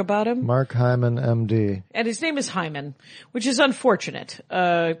doctor look about him. Mark Hyman, MD. And his name is Hyman, which is unfortunate,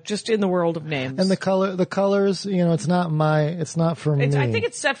 just in the world of names. And the colors, it's not for me. I think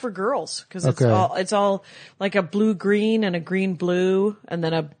it's set for girls, cause Okay. it's all like a blue-green and a green-blue and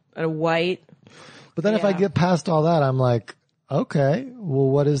then a white. But then if I Yeah. get past all that, I'm like, okay, well,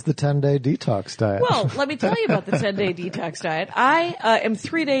 what is the 10-day detox diet? Well, let me tell you about the 10-day detox diet. I am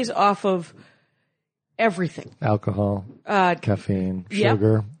 3 days off of everything. Alcohol, caffeine, Yep.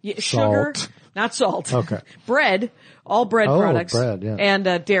 sugar, Yeah, salt. Sugar, not salt. Okay. Bread, all bread products. Bread, yeah.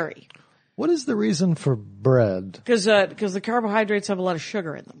 And dairy. What is the reason for bread? Because the carbohydrates have a lot of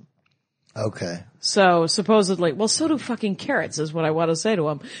sugar in them. Okay. So supposedly, well, so do fucking carrots is what I want to say to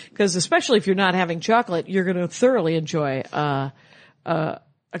them. Because especially if you're not having chocolate, you're going to thoroughly enjoy, a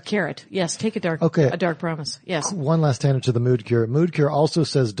carrot. Yes, take a dark promise. Yes. One last tangent to the Mood Cure. Mood Cure also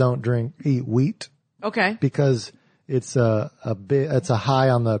says don't eat wheat Okay. because it's a high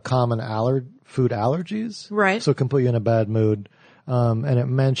on the common food allergies. Right. So it can put you in a bad mood. And it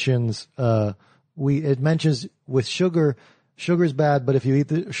mentions, with sugar's bad, but if you eat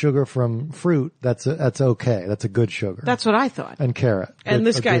the sugar from fruit, that's okay. That's a good sugar. This what I thought. And carrot. And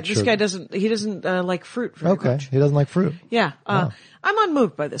this guy sugar. doesn't like fruit very Okay. much. He doesn't like fruit. Yeah. I'm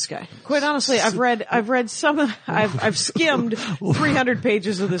unmoved by this guy. Quite honestly, I've read some, I've skimmed 300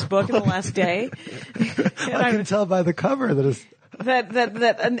 pages of this book in the last day. And I can tell by the cover that it's,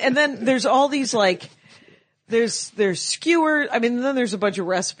 and then there's all these like, there's skewer, then there's a bunch of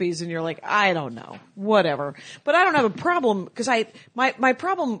recipes and you're like, I don't know, whatever. But I don't have a problem because my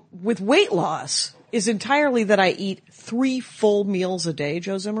problem with weight loss is entirely that I eat 3 full meals a day,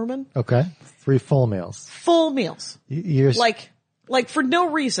 Joe Zimmerman. okay. 3 full meals. Full meals. You're Like for no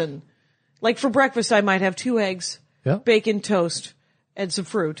reason. Like for breakfast, I might have 2 eggs, Yeah. bacon, toast, and some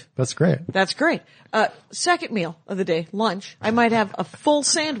fruit. That's great. That's great. Second meal of the day, lunch, I might have a full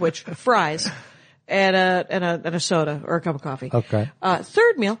sandwich, fries, and a soda or a cup of coffee. Okay.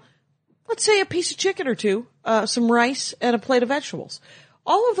 Third meal, let's say a piece of chicken or 2, some rice and a plate of vegetables.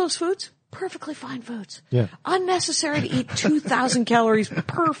 All of those foods, perfectly fine foods. Yeah. Unnecessary to eat 2,000 calories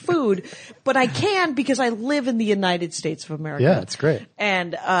per food, but I can because I live in the United States of America. Yeah, it's great.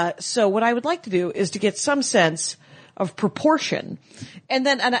 And so what I would like to do is to get some sense of proportion. And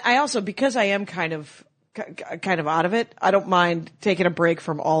I also, because I am kind of out of it, I don't mind taking a break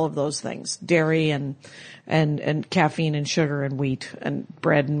from all of those things. Dairy and caffeine and sugar and wheat and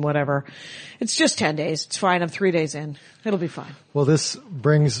bread and whatever. It's just 10 days. It's fine. I'm 3 days in. It'll be fine. Well, this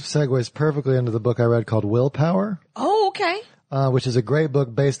segues perfectly into the book I read called Willpower, Oh, okay. which is a great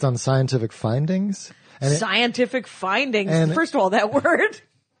book based on scientific findings. And Scientific findings. and- First of all, that word.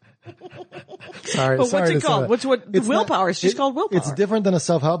 sorry, But what's sorry it to say called? that. It's Willpower. It's just called Willpower. It's different than a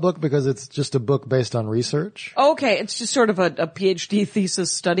self-help book because it's just a book based on research. Okay. It's just sort of a PhD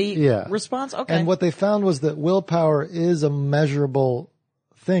thesis study Yeah. response. Okay. And what they found was that willpower is a measurable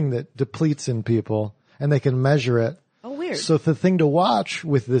thing that depletes in people, and they can measure it. Oh, weird. So the thing to watch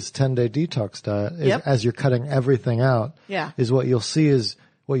with this 10-day detox diet is, Yep. as you're cutting everything out, Yeah. is what you'll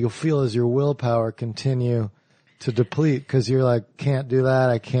feel is your willpower continue to deplete because you're like, can't do that,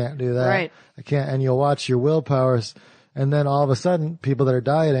 I can't do that, Right. I can't, and you'll watch your willpowers, and then all of a sudden, people that are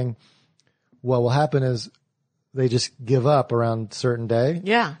dieting, what will happen is they just give up around a certain day.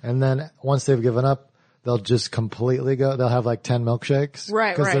 Yeah. And then once they've given up, they'll just completely go, they'll have like 10 milkshakes.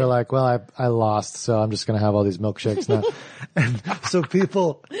 Right, Cause right. they're like, well, I lost, so I'm just going to have all these milkshakes now. And so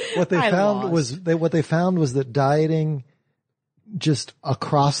people, what they found was that dieting just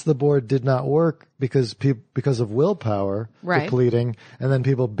across the board did not work because of willpower Right. depleting and then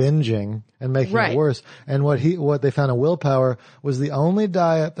people binging and making Right. it worse. And what they found in willpower was the only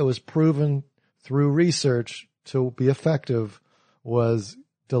diet that was proven through research to be effective was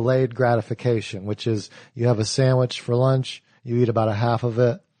delayed gratification, which is you have a sandwich for lunch, you eat about a half of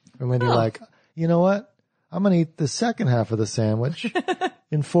it, and then you're like, you know what? I'm going to eat the second half of the sandwich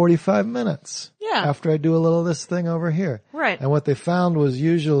in 45 minutes. Yeah. After I do a little of this thing over here. Right. And what they found was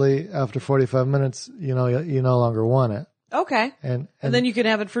usually after 45 minutes, you no longer want it. Okay. And then you can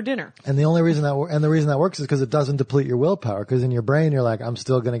have it for dinner. And the reason that works is because it doesn't deplete your willpower. Because in your brain, you're like, I'm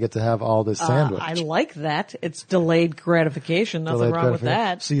still going to get to have all this sandwich. I like that. It's delayed gratification. Nothing wrong with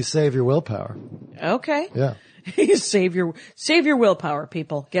that. So you save your willpower. Okay. Yeah. You save your willpower,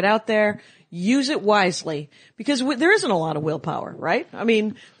 people. Get out there. Use it wisely, because there isn't a lot of willpower, right? I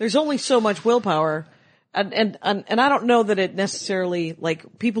mean, there's only so much willpower, and I don't know that it necessarily,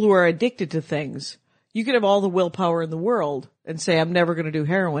 like, people who are addicted to things, you could have all the willpower in the world and say, I'm never going to do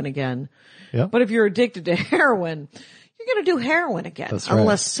heroin again. Yeah. But if you're addicted to heroin, you're going to do heroin again. That's right.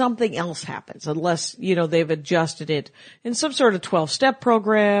 Unless something else happens, unless, they've adjusted it in some sort of 12-step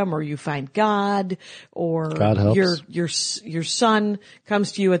program, or you find God, or God helps. your son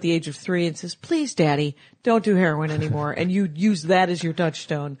comes to you at the age of 3 and says, please, Daddy, don't do heroin anymore. And you use that as your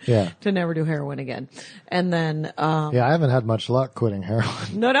touchstone to never do heroin again. And then, I haven't had much luck quitting heroin.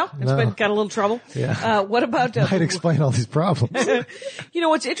 No, it's got a little trouble. Yeah. What about, might explain all these problems.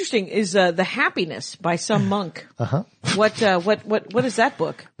 What's interesting is, The Happiness by some monk. Uh-huh. What is that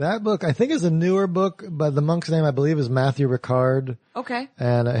book? That book, I think, is a newer book, but the monk's name, I believe, is Matthew Ricard. Okay.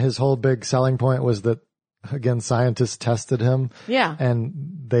 And his whole big selling point was that, again, scientists tested him. Yeah.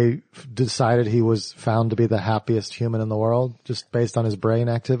 And they decided he was found to be the happiest human in the world, just based on his brain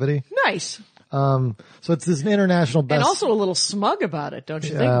activity. Nice. So it's this international And also a little smug about it, don't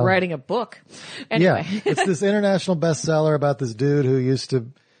you think? Writing a book. Anyway. Yeah. It's this international bestseller about this dude who used to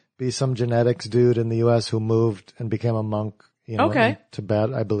be some genetics dude in the U.S. who moved and became a monk, in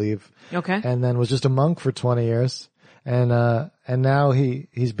Tibet, I believe. Okay. And then was just a monk for 20 years. And now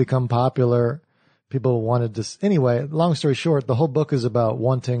he's become popular. People wanted to, anyway, long story short, the whole book is about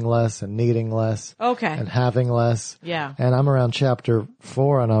wanting less and needing less. Okay. And having less. Yeah. And I'm around chapter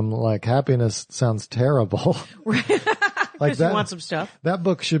 4 and I'm like, happiness sounds terrible. Like that. You want some stuff. That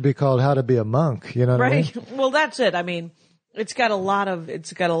book should be called How to Be a Monk. You know what I mean? Well, that's it. I mean, it's got a lot of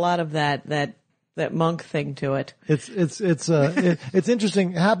that monk thing to it. It's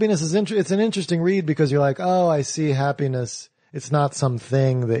interesting. Happiness is it's an interesting read because you're like, oh, I see happiness. It's not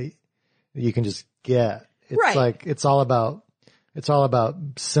something that you can just get. It's like, it's all about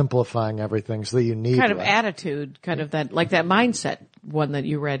simplifying everything so that you need kind of attitude, kind of that, like that mindset one that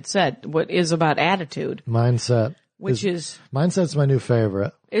you read said, what is about attitude. Mindset. Mindset's my new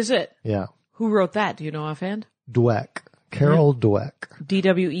favorite. Is it? Yeah. Who wrote that? Do you know offhand? Dweck. Carol Dweck.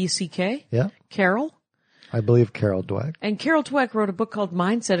 Dweck? Yeah. Carol? I believe Carol Dweck. And Carol Dweck wrote a book called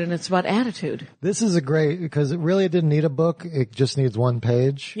Mindset, and it's about attitude. This is because it didn't need a book. It just needs one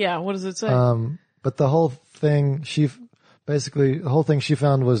page. Yeah, what does it say? But the whole thing she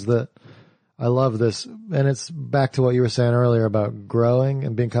found was that I love this, and it's back to what you were saying earlier about growing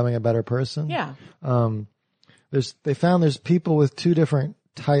and becoming a better person. Yeah. They found there's people with two different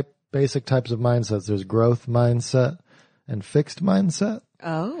basic types of mindsets. There's growth mindset and fixed mindset.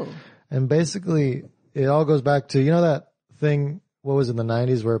 Oh. And basically it all goes back to, that thing, what was in the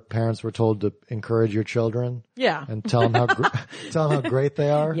 90s where parents were told to encourage your children? Yeah. And tell them how great they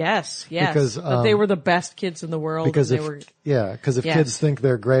are? Yes. Because, that they were the best kids in the world. Because if kids think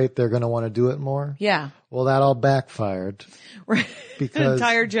they're great, they're going to want to do it more. Yeah. Well, that all backfired. Right. An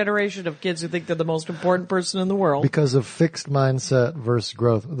entire generation of kids who think they're the most important person in the world. Because of fixed mindset versus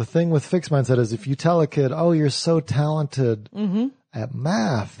growth. The thing with fixed mindset is if you tell a kid, oh, you're so talented at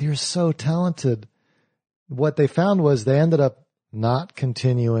math, you're so talented. What they found was they ended up not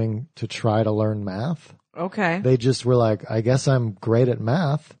continuing to try to learn math. Okay. They just were like, I guess I'm great at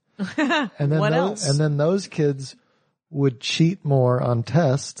math. And then what else? And then those kids would cheat more on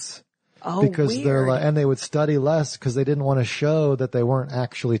tests. Oh, because weird. they're like, and they would study less because they didn't want to show that they weren't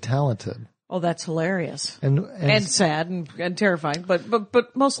actually talented. Oh, that's hilarious. And sad and terrifying,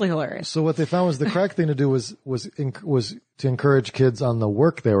 but mostly hilarious. So what they found was the correct thing to do was to encourage kids on the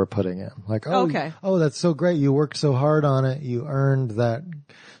work they were putting in. Like, oh, that's so great. You worked so hard on it. You earned that.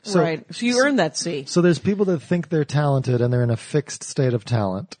 So you earned that C. So there's people that think they're talented and they're in a fixed state of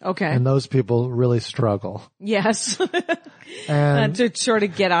talent. Okay. And those people really struggle. Yes. And to sort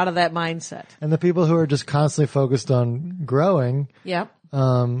of get out of that mindset. And the people who are just constantly focused on growing. Yep.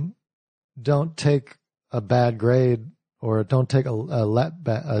 Don't take a bad grade or don't take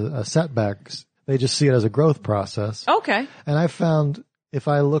a setbacks. They just see it as a growth process. Okay. And I found if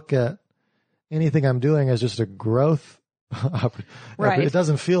I look at anything I'm doing as just a growth Right. It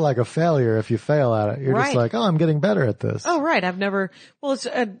doesn't feel like a failure if you fail at it. You're just Right. like, oh, I'm getting better at this. Oh, right. I've never, well, it's,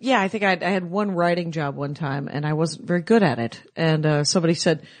 I think I had one writing job one time and I wasn't very good at it. And, somebody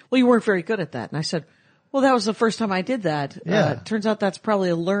said, well, you weren't very good at that. And I said, well, that was the first time I did that. Yeah. It turns out that's probably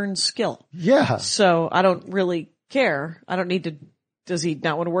a learned skill. Yeah. So I don't really care. I don't need to, does he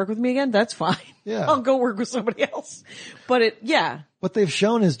not want to work with me again? That's fine. Yeah. I'll go work with somebody else. But What they've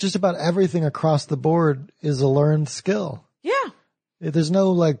shown is just about everything across the board is a learned skill. Yeah. There's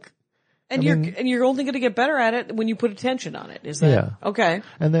no like, And you're only going to get better at it when you put attention on it. Is that Yeah. okay?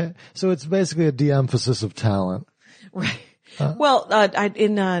 and so it's basically a de-emphasis of talent. Right.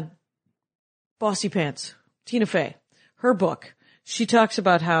 In Bossy Pants, Tina Fey, her book, she talks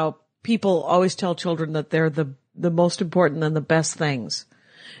about how people always tell children that they're the most important and the best things.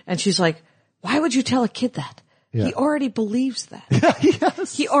 And she's like, why would you tell a kid that? Yeah. He already believes that.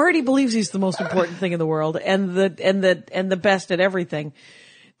 Yes. He already believes he's the most important thing in the world and the best at everything.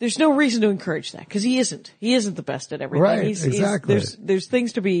 There's no reason to encourage that because he isn't. He isn't the best at everything. Right, exactly. There's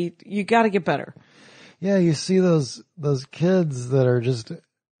things to be, you gotta get better. Yeah, you see those kids that are just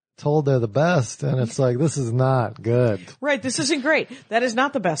told they're the best, and it's like, this is not good. Right. This isn't great. That is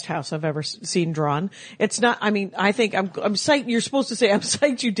not the best house I've ever seen drawn. It's not, I mean, I think I'm psyched. You're supposed to say, I'm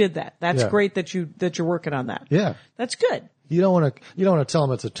psyched you did that. That's Yeah. great that you're working on that. Yeah. That's good. You don't want to tell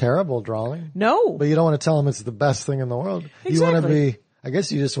them it's a terrible drawing, No. but you don't want to tell them it's the best thing in the world. You want to Exactly. be, I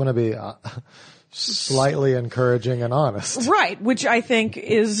guess you just want to be slightly encouraging and honest. Right. Which I think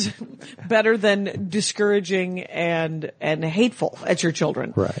is better than discouraging and hateful at your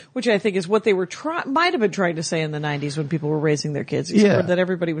children. Right. Which I think is what they were might have been trying to say in the 90s when people were raising their kids. Except Yeah. for that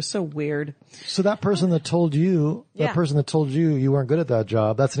everybody was so weird. So that person that told you, Yeah. you weren't good at that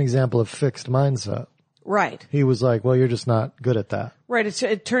job, that's an example of fixed mindset. Right. He was like, well, you're just not good at that. Right.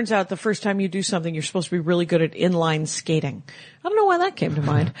 It turns out the first time you do something, you're supposed to be really good at inline skating. I don't know why that came to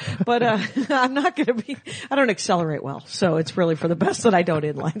mind, but, I don't accelerate well. So it's really for the best that I don't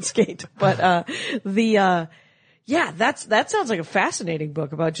inline skate. But, that sounds like a fascinating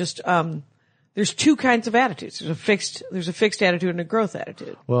book about just, there's two kinds of attitudes. There's a fixed attitude and a growth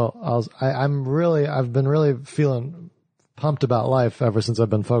attitude. Well, I've been really feeling pumped about life ever since I've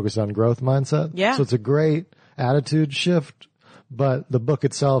been focused on growth mindset. Yeah. So it's a great attitude shift, but the book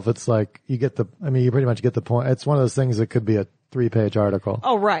itself, it's like you pretty much get the point. It's one of those things that could be a 3-page article.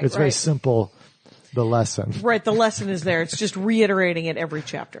 Oh, right. It's very simple, the lesson. Right. The lesson is there. It's just reiterating it every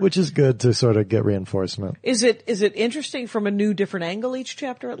chapter. Which is good to sort of get reinforcement. Is it interesting from a new different angle each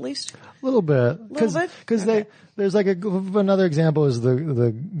chapter at least? A little bit. Because there's like another example is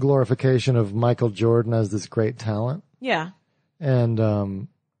the glorification of Michael Jordan as this great talent. Yeah. And,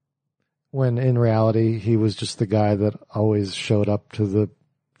 when in reality, he was just the guy that always showed up to the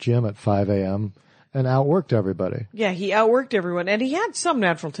gym at 5 a.m. and outworked everybody. Yeah, he outworked everyone, and he had some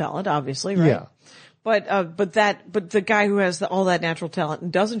natural talent, obviously, right? Yeah. But the guy who has all that natural talent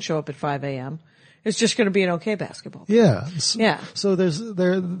and doesn't show up at 5 a.m. is just going to be an okay basketball player. Yeah. Yeah. So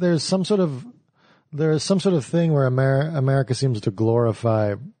there's some sort of thing where America seems to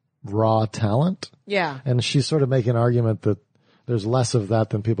glorify raw talent. Yeah. And she's sort of making an argument that there's less of that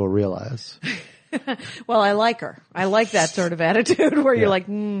than people realize. Well, I like her. I like that sort of attitude where you're like,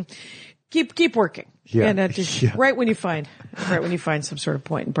 keep working. Yeah. And just right when you find some sort of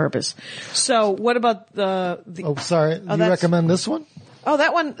point and purpose. So what about the Oh, sorry. Do you recommend this one? Oh,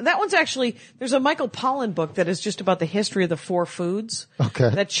 that one's actually, there's a Michael Pollan book that is just about the history of the 4 foods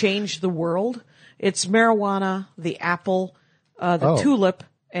that changed the world. It's marijuana, the apple, the tulip,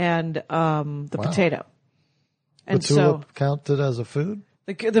 and the potato. And the tulip counted as a food?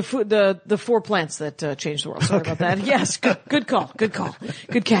 The 4 plants that changed the world. Sorry about that. Yes, good call, good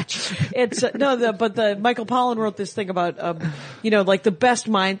catch. It's but the Michael Pollan wrote this thing about like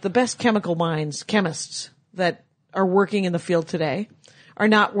the best chemical minds, chemists that are working in the field today are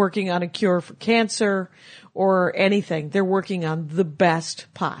not working on a cure for cancer or anything. They're working on the best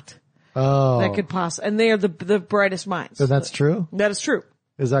pot that could possibly, and they are the brightest minds. So that's true? That is true.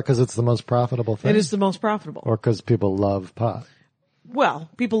 Is that because it's the most profitable thing? It is the most profitable. Or because people love pot? Well,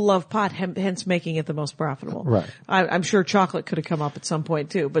 people love pot, hence making it the most profitable. Right. I'm sure chocolate could have come up at some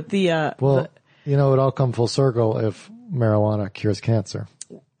point too, but it would all come full circle if marijuana cures cancer.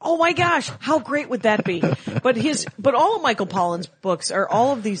 Oh my gosh, how great would that be? But all of Michael Pollan's books are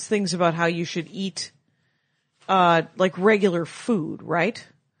all of these things about how you should eat, like regular food, right?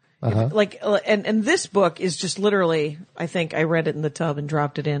 And this book is just literally, I think I read it in the tub and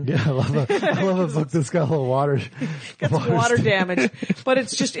dropped it in. Yeah, I love a book that's got a little water. Got some water damage, but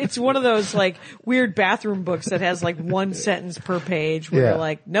it's one of those like weird bathroom books that has like one sentence per page where you're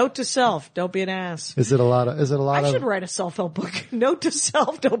like, note to self, don't be an ass. Is it a lot of? I should write a self-help book. Note to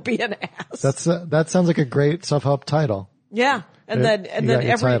self, don't be an ass. That sounds like a great self-help title. Yeah. And then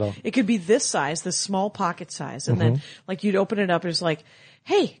title. it could be this size, this small pocket size. And then like you'd open it up and it's like,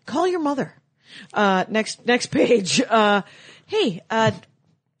 hey, call your mother. Next page. Hey,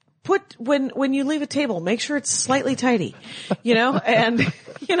 when you leave a table, make sure it's slightly tidy, and,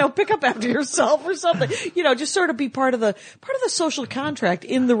 pick up after yourself or something, just sort of be part of the social contract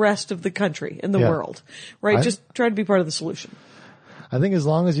in the rest of the country, in the world, right? Just try to be part of the solution. I think as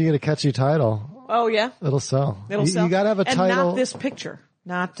long as you get a catchy title. Oh yeah. It'll sell. It'll sell. You gotta have a title. And not this picture.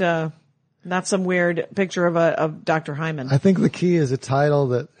 Not some weird picture of Dr. Hyman. I think the key is a title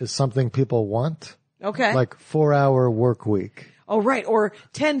that is something people want. Okay. Like 4-hour work week. Oh, right. Or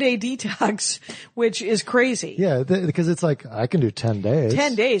 10-day detox, which is crazy. Yeah, because it's like, I can do 10 days.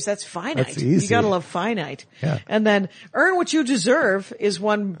 10 days, that's finite. That's easy. You gotta love finite. Yeah. And then Earn What You Deserve is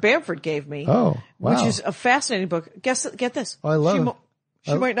one Bamford gave me. Oh, wow. Which is a fascinating book. Get this. Oh, I love it.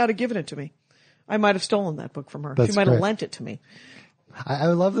 She might not have given it to me. I might have stolen that book from her. That's she might have great. lent it to me. I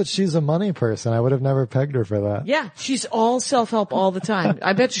love that she's a money person. I would have never pegged her for that. Yeah, she's all self-help all the time.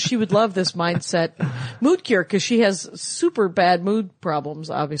 I bet you she would love this mindset mood cure because she has super bad mood problems,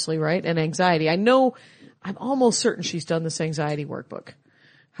 obviously, right? And anxiety. I'm almost certain she's done this anxiety workbook.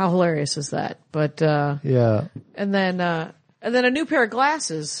 How hilarious is that? But, yeah. And then A New Pair of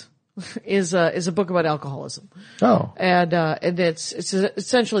Glasses is a book about alcoholism. Oh. And it's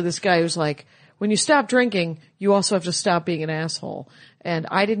essentially this guy who's like, when you stop drinking, you also have to stop being an asshole. And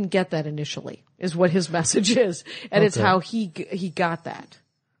I didn't get that initially, is what his message is. And it's how he got that.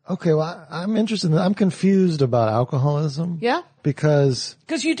 Okay, well, I'm interested I'm confused about alcoholism. Yeah? Because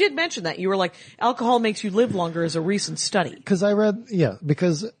you did mention that. You were like, alcohol makes you live longer is a recent study. Because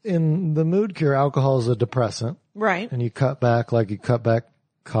in the mood cure, alcohol is a depressant. Right. And you cut back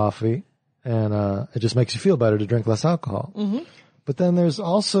coffee, and it just makes you feel better to drink less alcohol. Mm-hmm. But then there's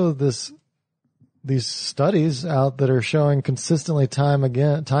also these studies out that are showing consistently time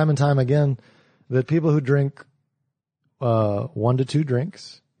and time again that people who drink 1 to 2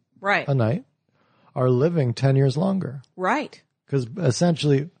 drinks a night are living 10 years longer. Right. Because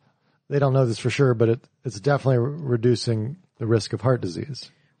essentially, they don't know this for sure, but it's definitely reducing the risk of heart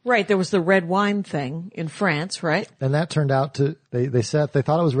disease. Right. There was the red wine thing in France, right? And that turned out to, they thought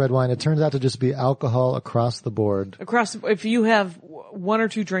it was red wine. It turns out to just be alcohol across the board. If you have 1 or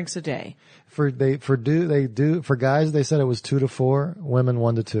 2 drinks a day. For guys, they said it was 2 to 4, women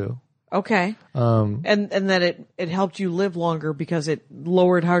 1 to 2. Okay. And that it helped you live longer because it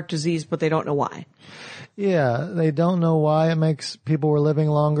lowered heart disease, but they don't know why. Yeah, they don't know why it makes people were living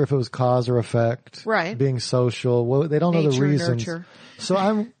longer, if it was cause or effect. Right. Being social. Well, they don't know the reasons. Nurture. So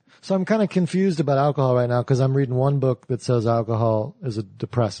I'm kind of confused about alcohol right now because I'm reading one book that says alcohol is a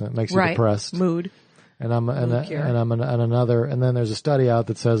depressant, makes you depressed. Mood. And I'm another, and then there's a study out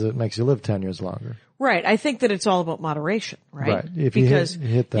that says it makes you live 10 years longer. Right. I think that it's all about moderation, right? Right. If you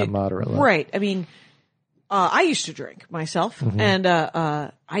hit that moderate level. Right. I mean, I used to drink myself, and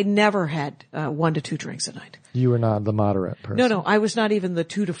I never had 1 to 2 drinks a night. You were not the moderate person. No, I was not even the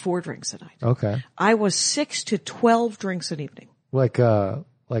 2 to 4 drinks a night. Okay. I was 6 to 12 drinks an evening. Like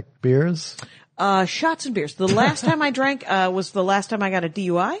beers? Shots and beers. The last time I drank, was the last time I got a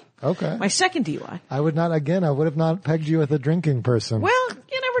DUI. Okay. My second DUI. I would have not pegged you as a drinking person. Well,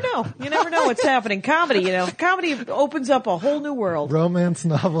 you never know. You never know what's happening. Comedy, Comedy opens up a whole new world. Romance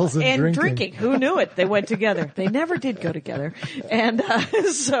novels and drinking. Who knew it? They went together. They never did go together. And, I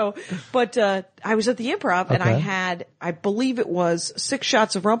was at the Improv and I believe it was 6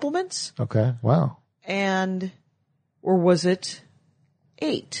 shots of Rumplemans. Okay. Wow. Or was it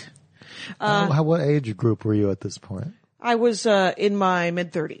 8? What age group were you at this point? I was, in my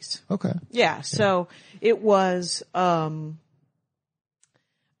mid-30s. Okay. Yeah. So it was, I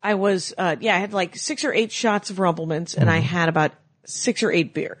had like 6 or 8 shots of Rumplemans and I had about 6 or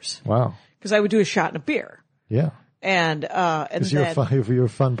 8 beers. Wow. Cause I would do a shot and a beer. Yeah. And you're a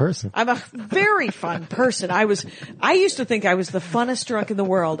fun person. I'm a very fun person. I used to think I was the funnest drunk in the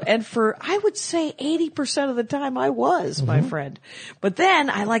world. And I would say 80% of the time I was, my friend. But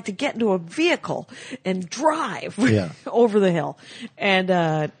then I like to get into a vehicle and drive over the hill.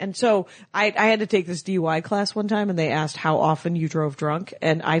 And so I had to take this DUI class one time and they asked how often you drove drunk.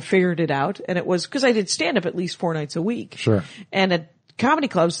 And I figured it out. And it was because I did stand up at least 4 nights a week. Sure. And at comedy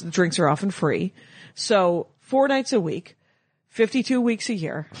clubs, the drinks are often free. So 4 nights a week, 52 weeks a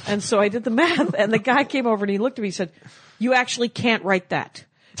year. And so I did the math, and the guy came over and he looked at me and said, you actually can't write that.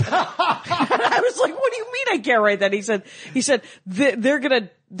 And I was like, what do you mean I can't write that? He said,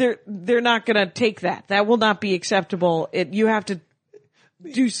 they're not gonna take that. That will not be acceptable. You have to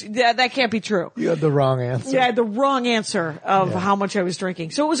do, that can't be true. You had the wrong answer. Yeah, I had the wrong answer of how much I was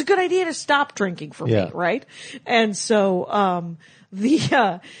drinking. So it was a good idea to stop drinking for me, right? And so,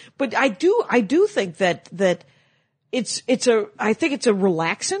 but I do think that I think it's a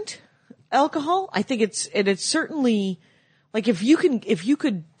relaxant alcohol. I think it's certainly, like if you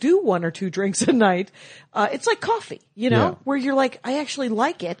could do 1 or 2 drinks a night, it's like coffee, where you're like, I actually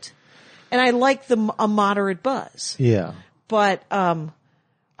like it and I like a moderate buzz. Yeah. But,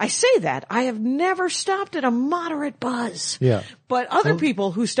 I say that I have never stopped at a moderate buzz. Yeah. But other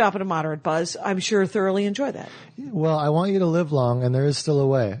people who stop at a moderate buzz, I'm sure thoroughly enjoy that. Well, I want you to live long, and there is still a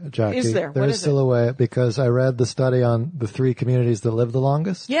way, Jackie. Is there? There is still a way, because I read the study on the 3 communities that live the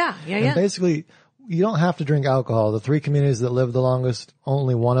longest. Yeah. And basically, you don't have to drink alcohol. The 3 communities that live the longest,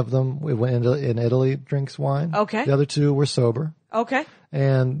 only one of them in Italy drinks wine. Okay. The other 2 were sober. Okay.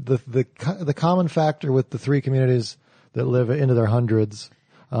 And the common factor with the 3 communities that live into their hundreds,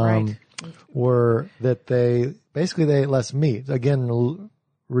 right, were that they ate less meat. Again,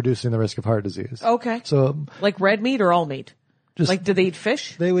 reducing the risk of heart disease. Okay. So, like red meat or all meat? Like, did they eat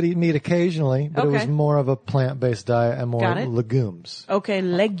fish? They would eat meat occasionally, but it was more of a plant-based diet and more legumes. Okay,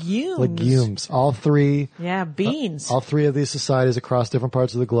 legumes. Legumes. All 3. Yeah, beans. All 3 of these societies across different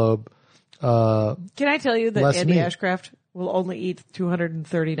parts of the globe. Can I tell you that Andy meat. Ashcraft will only eat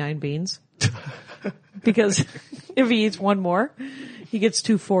 239 beans? Because if he eats one more, he gets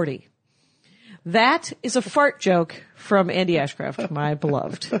 240. That is a fart joke from Andy Ashcraft, my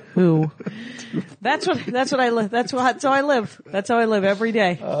beloved, who, that's how I live. That's how I live every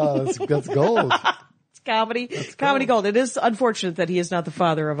day. Oh, that's gold. Comedy gold. It is unfortunate that he is not the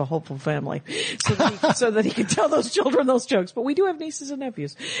father of a hopeful family, so that he can tell those children those jokes. But we do have nieces and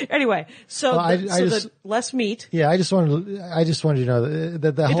nephews. Anyway, less meat. Yeah, I just wanted you to know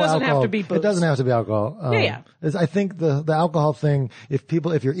that the whole alcohol. It doesn't have to be booze. It doesn't have to be alcohol. I think the alcohol thing.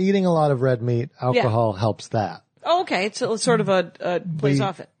 If you're eating a lot of red meat, alcohol helps that. Oh, okay. It's sort of a plays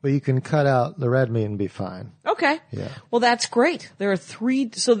off it. But you can cut out the red meat and be fine. Okay. Yeah. Well, that's great. There are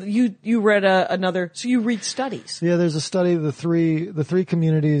 3. So you read another. So you read studies. Yeah. There's a study. The three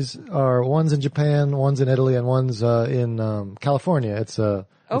communities are, one's in Japan, one's in Italy, and one's in California. It's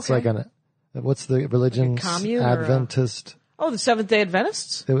like what's the religion? Like a commune Adventist. The Seventh-day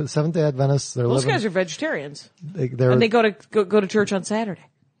Adventists. It was Seventh-day Adventists. Those guys are vegetarians. And they go to church on Saturday.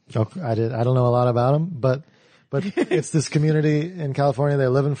 Okay, I don't know a lot about them, but it's this community in California. They're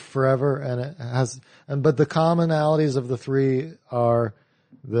living forever, and but the commonalities of the 3 are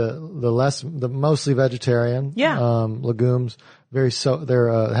the mostly vegetarian. Yeah. Legumes.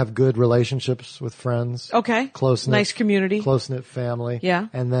 Have good relationships with friends. Okay. Close-knit. Nice community. Close-knit family. Yeah.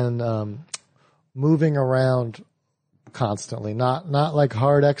 And then, moving around constantly. Not like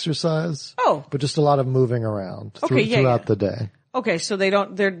hard exercise. Oh. But just a lot of moving around throughout the day. Okay, so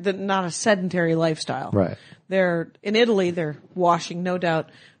they're not a sedentary lifestyle. Right. In Italy, they're washing, no doubt,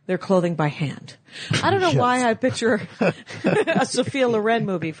 their clothing by hand. I don't know why I picture a Sophia Loren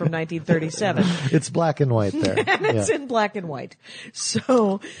movie from 1937. It's black and white there. And it's in black and white.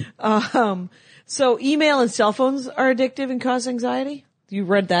 So email and cell phones are addictive and cause anxiety? You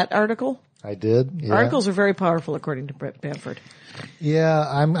read that article? I did. Yeah. Articles are very powerful, according to Brett Bamford. Yeah,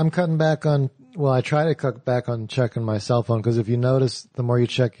 I'm cutting back on. Well, I try to cut back on checking my cell phone, because if you notice, the more you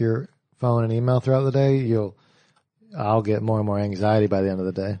check your phone and email throughout the day, I'll get more and more anxiety by the end of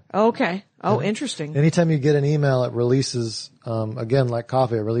the day. Okay. Oh, interesting. Anytime you get an email, it releases, again, like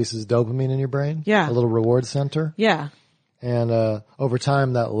coffee, it releases dopamine in your brain. Yeah. A little reward center. Yeah. And over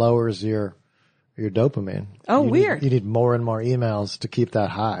time, that lowers your dopamine. Oh, weird. You need more and more emails to keep that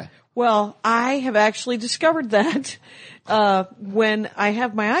high. Well, I have actually discovered that when I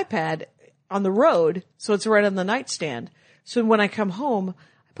have my iPad on the road, so it's right on the nightstand. So when I come home,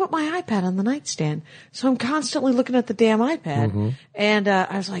 I put my iPad on the nightstand. So I'm constantly looking at the damn iPad. Mm-hmm. And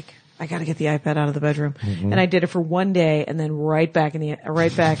I was like, I got to get the iPad out of the bedroom. Mm-hmm. And I did it for one day, and then right back on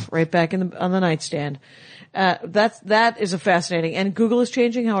the nightstand. That is a fascinating. And Google is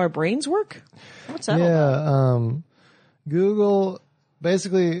changing how our brains work. What's that? Yeah, Google.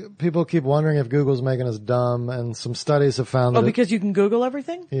 Basically, people keep wondering if Google's making us dumb, and some studies have found that. Oh, because you can Google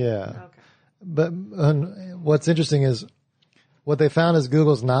everything? Yeah. Okay. But what's interesting is what they found is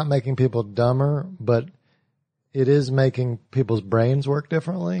Google's not making people dumber, but it is making people's brains work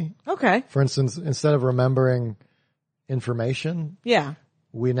differently. Okay. For instance, instead of remembering information, yeah,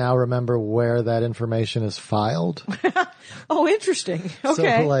 we now remember where that information is filed. Oh, interesting.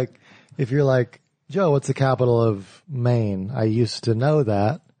 Okay. So like, if you're like, Joe, what's the capital of Maine? I used to know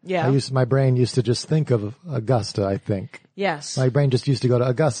that. Yeah. My brain used to just think of Augusta, I think. Yes. My brain just used to go to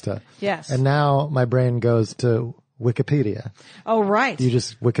Augusta. Yes. And now my brain goes to Wikipedia. Oh, right. You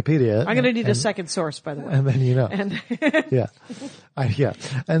just Wikipedia it. I'm going to need a second source, by the way. And then you know. And Yeah. Yeah.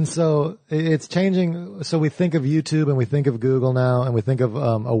 And so it's changing. So we think of YouTube and we think of Google now and we think of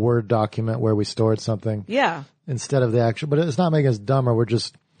a Word document where we stored something. yeah. Instead of the actual, but it's not making us dumber. We're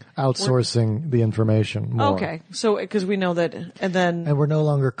just outsourcing the information more. Okay. So, because we know that, And we're no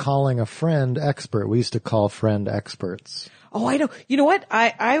longer calling a friend expert. We used to call friend experts. oh, I know. You know what?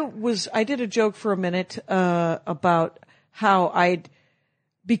 I did a joke for a minute, about how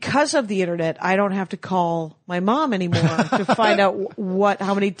because of the internet, I don't have to call my mom anymore to find out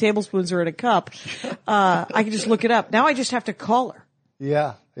how many tablespoons are in a cup. I can just look it up. Now I just have to call her.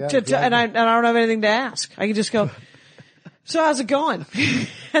 Yeah. Yeah. And I don't have anything to ask. I can just go, so how's it going?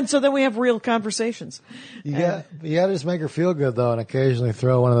 And so then we have real conversations. You gotta just make her feel good though, and occasionally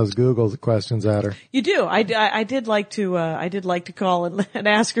throw one of those Google questions at her. You do. I did like to call and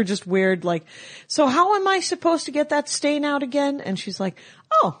ask her just weird, like, so how am I supposed to get that stain out again? And she's like,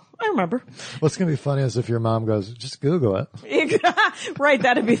 oh, I remember. What's gonna be funny is if your mom goes, just Google it. Right.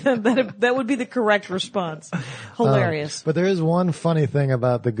 That would be the correct response. Hilarious. But there is one funny thing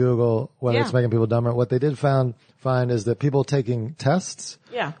about the Google, whether it's making people dumber. What they did find is that people taking tests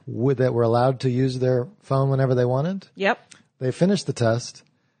Yeah. that were allowed to use their phone whenever they wanted. Yep. They finished the test,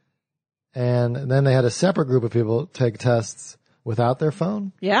 and then they had a separate group of people take tests without their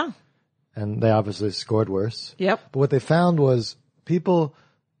phone, Yeah. and they obviously scored worse. Yep. But what they found was people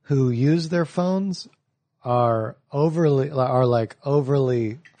who use their phones are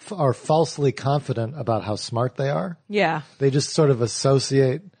falsely confident about how smart they are. Yeah. They just sort of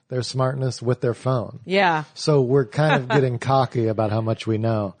associate their smartness with their phone. Yeah. So we're kind of getting cocky about how much we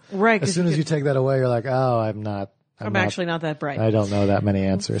know. Right. As soon as you take that away, you're like, oh, I'm actually not that bright. I don't know that many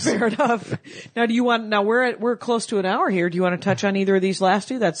answers. Fair enough. Now we're close to an hour here. Do you want to touch on either of these last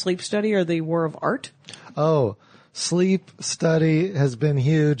two, that sleep study or the War of Art? Oh, sleep study has been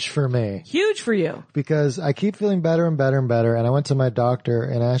huge for me. Huge for you. Because I keep feeling better and better and better. And I went to my doctor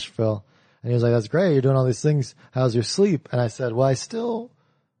in Asheville and he was like, that's great. You're doing all these things. How's your sleep? And I said, well,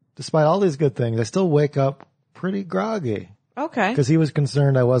 despite all these good things, I still wake up pretty groggy. Okay. Because he was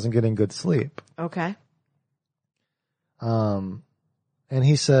concerned I wasn't getting good sleep. Okay. And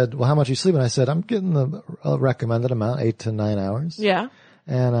he said, well, how much you sleep? And I said, I'm getting the recommended amount, 8 to 9 hours. Yeah.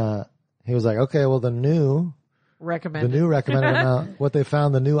 And, he was like, okay, well, the new recommended amount, what they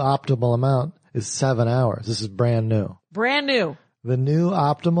found, the new optimal amount is 7 hours. This is brand new. Brand new. The new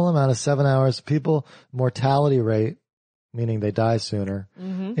optimal amount is 7 hours. People mortality rate, meaning they die sooner,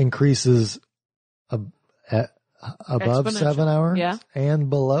 increases above 7 hours and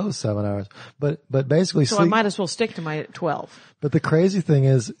below 7 hours. But basically so I might as well stick to my 12. But the crazy thing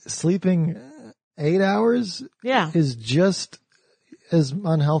is sleeping 8 hours is just as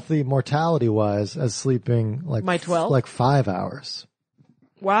unhealthy mortality wise as sleeping like my 12, like 5 hours.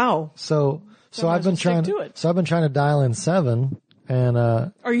 Wow. So I've been trying to dial in 7. And,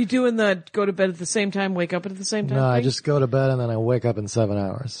 are you doing the go to bed at the same time, wake up at the same time? No, thing? I just go to bed and then I wake up in 7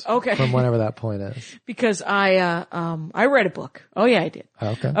 hours. Okay. From whenever that point is. Because I read a book. Oh yeah, I did.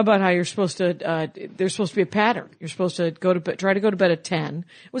 Okay. About how you're supposed to, there's supposed to be a pattern. You're supposed to try to go to bed at 10.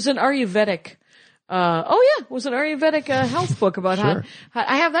 It was an Ayurvedic, it was an Ayurvedic, health book about how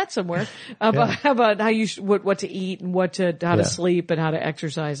I have that somewhere, about how you, what to eat and how to sleep and how to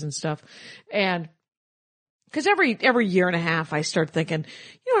exercise and stuff. And, cause every year and a half I start thinking,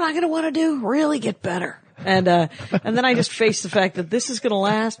 you know what I'm going to want to do? Really get better. And then I just face the fact that this is going to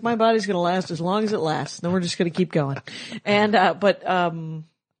last. My body's going to last as long as it lasts. Then we're just going to keep going. And, but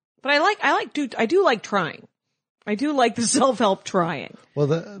I do like trying. I do like the self-help trying. Well,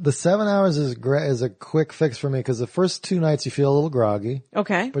 the 7 hours is a quick fix for me because the first 2 nights you feel a little groggy.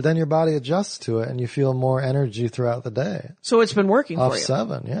 Okay. But then your body adjusts to it and you feel more energy throughout the day. So it's been working for you. Off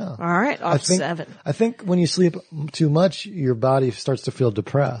 7, yeah. All right, off 7. I think when you sleep too much, your body starts to feel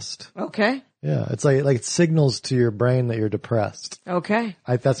depressed. Okay. Yeah, it's like it signals to your brain that you're depressed. Okay.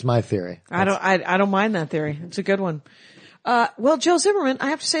 That's my theory. I don't mind that theory. It's a good one. Well, Joe Zimmerman, I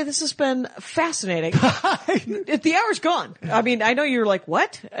have to say this has been fascinating. The hour's gone. I mean, I know you're like,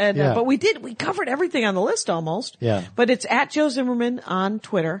 what? And, but we covered everything on the list almost. Yeah. But it's at Joe Zimmerman on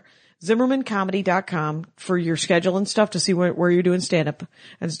Twitter, ZimmermanComedy.com for your schedule and stuff to see where you're doing stand up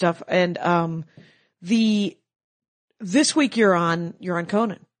and stuff. And, this week you're on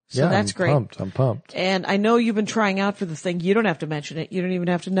Conan. So that's great. I'm pumped. And I know you've been trying out for the thing. You don't have to mention it. You don't even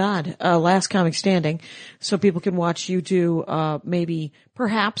have to nod. Last Comic Standing. So people can watch you do,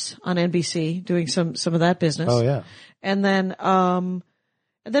 perhaps on NBC doing some of that business. Oh yeah. And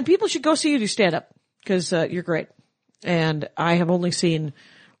then people should go see you do stand up because, you're great. And I have only seen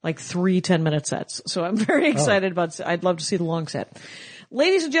like 3 10-minute sets. So I'm very excited I'd love to see the long set.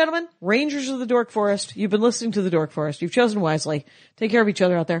 Ladies and gentlemen, Rangers of the Dork Forest, you've been listening to the Dork Forest. You've chosen wisely. Take care of each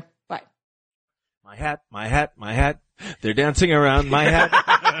other out there. Bye. My hat, my hat, my hat. They're dancing around my hat.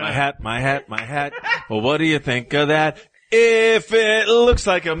 My hat, my hat, my hat. Well, what do you think of that? If it looks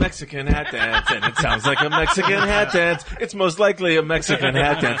like a Mexican hat dance and it sounds like a Mexican hat dance, it's most likely a Mexican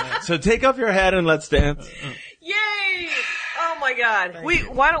hat dance. So take off your hat and let's dance. Yay! Oh my God.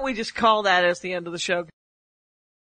 Why don't we just call that as the end of the show?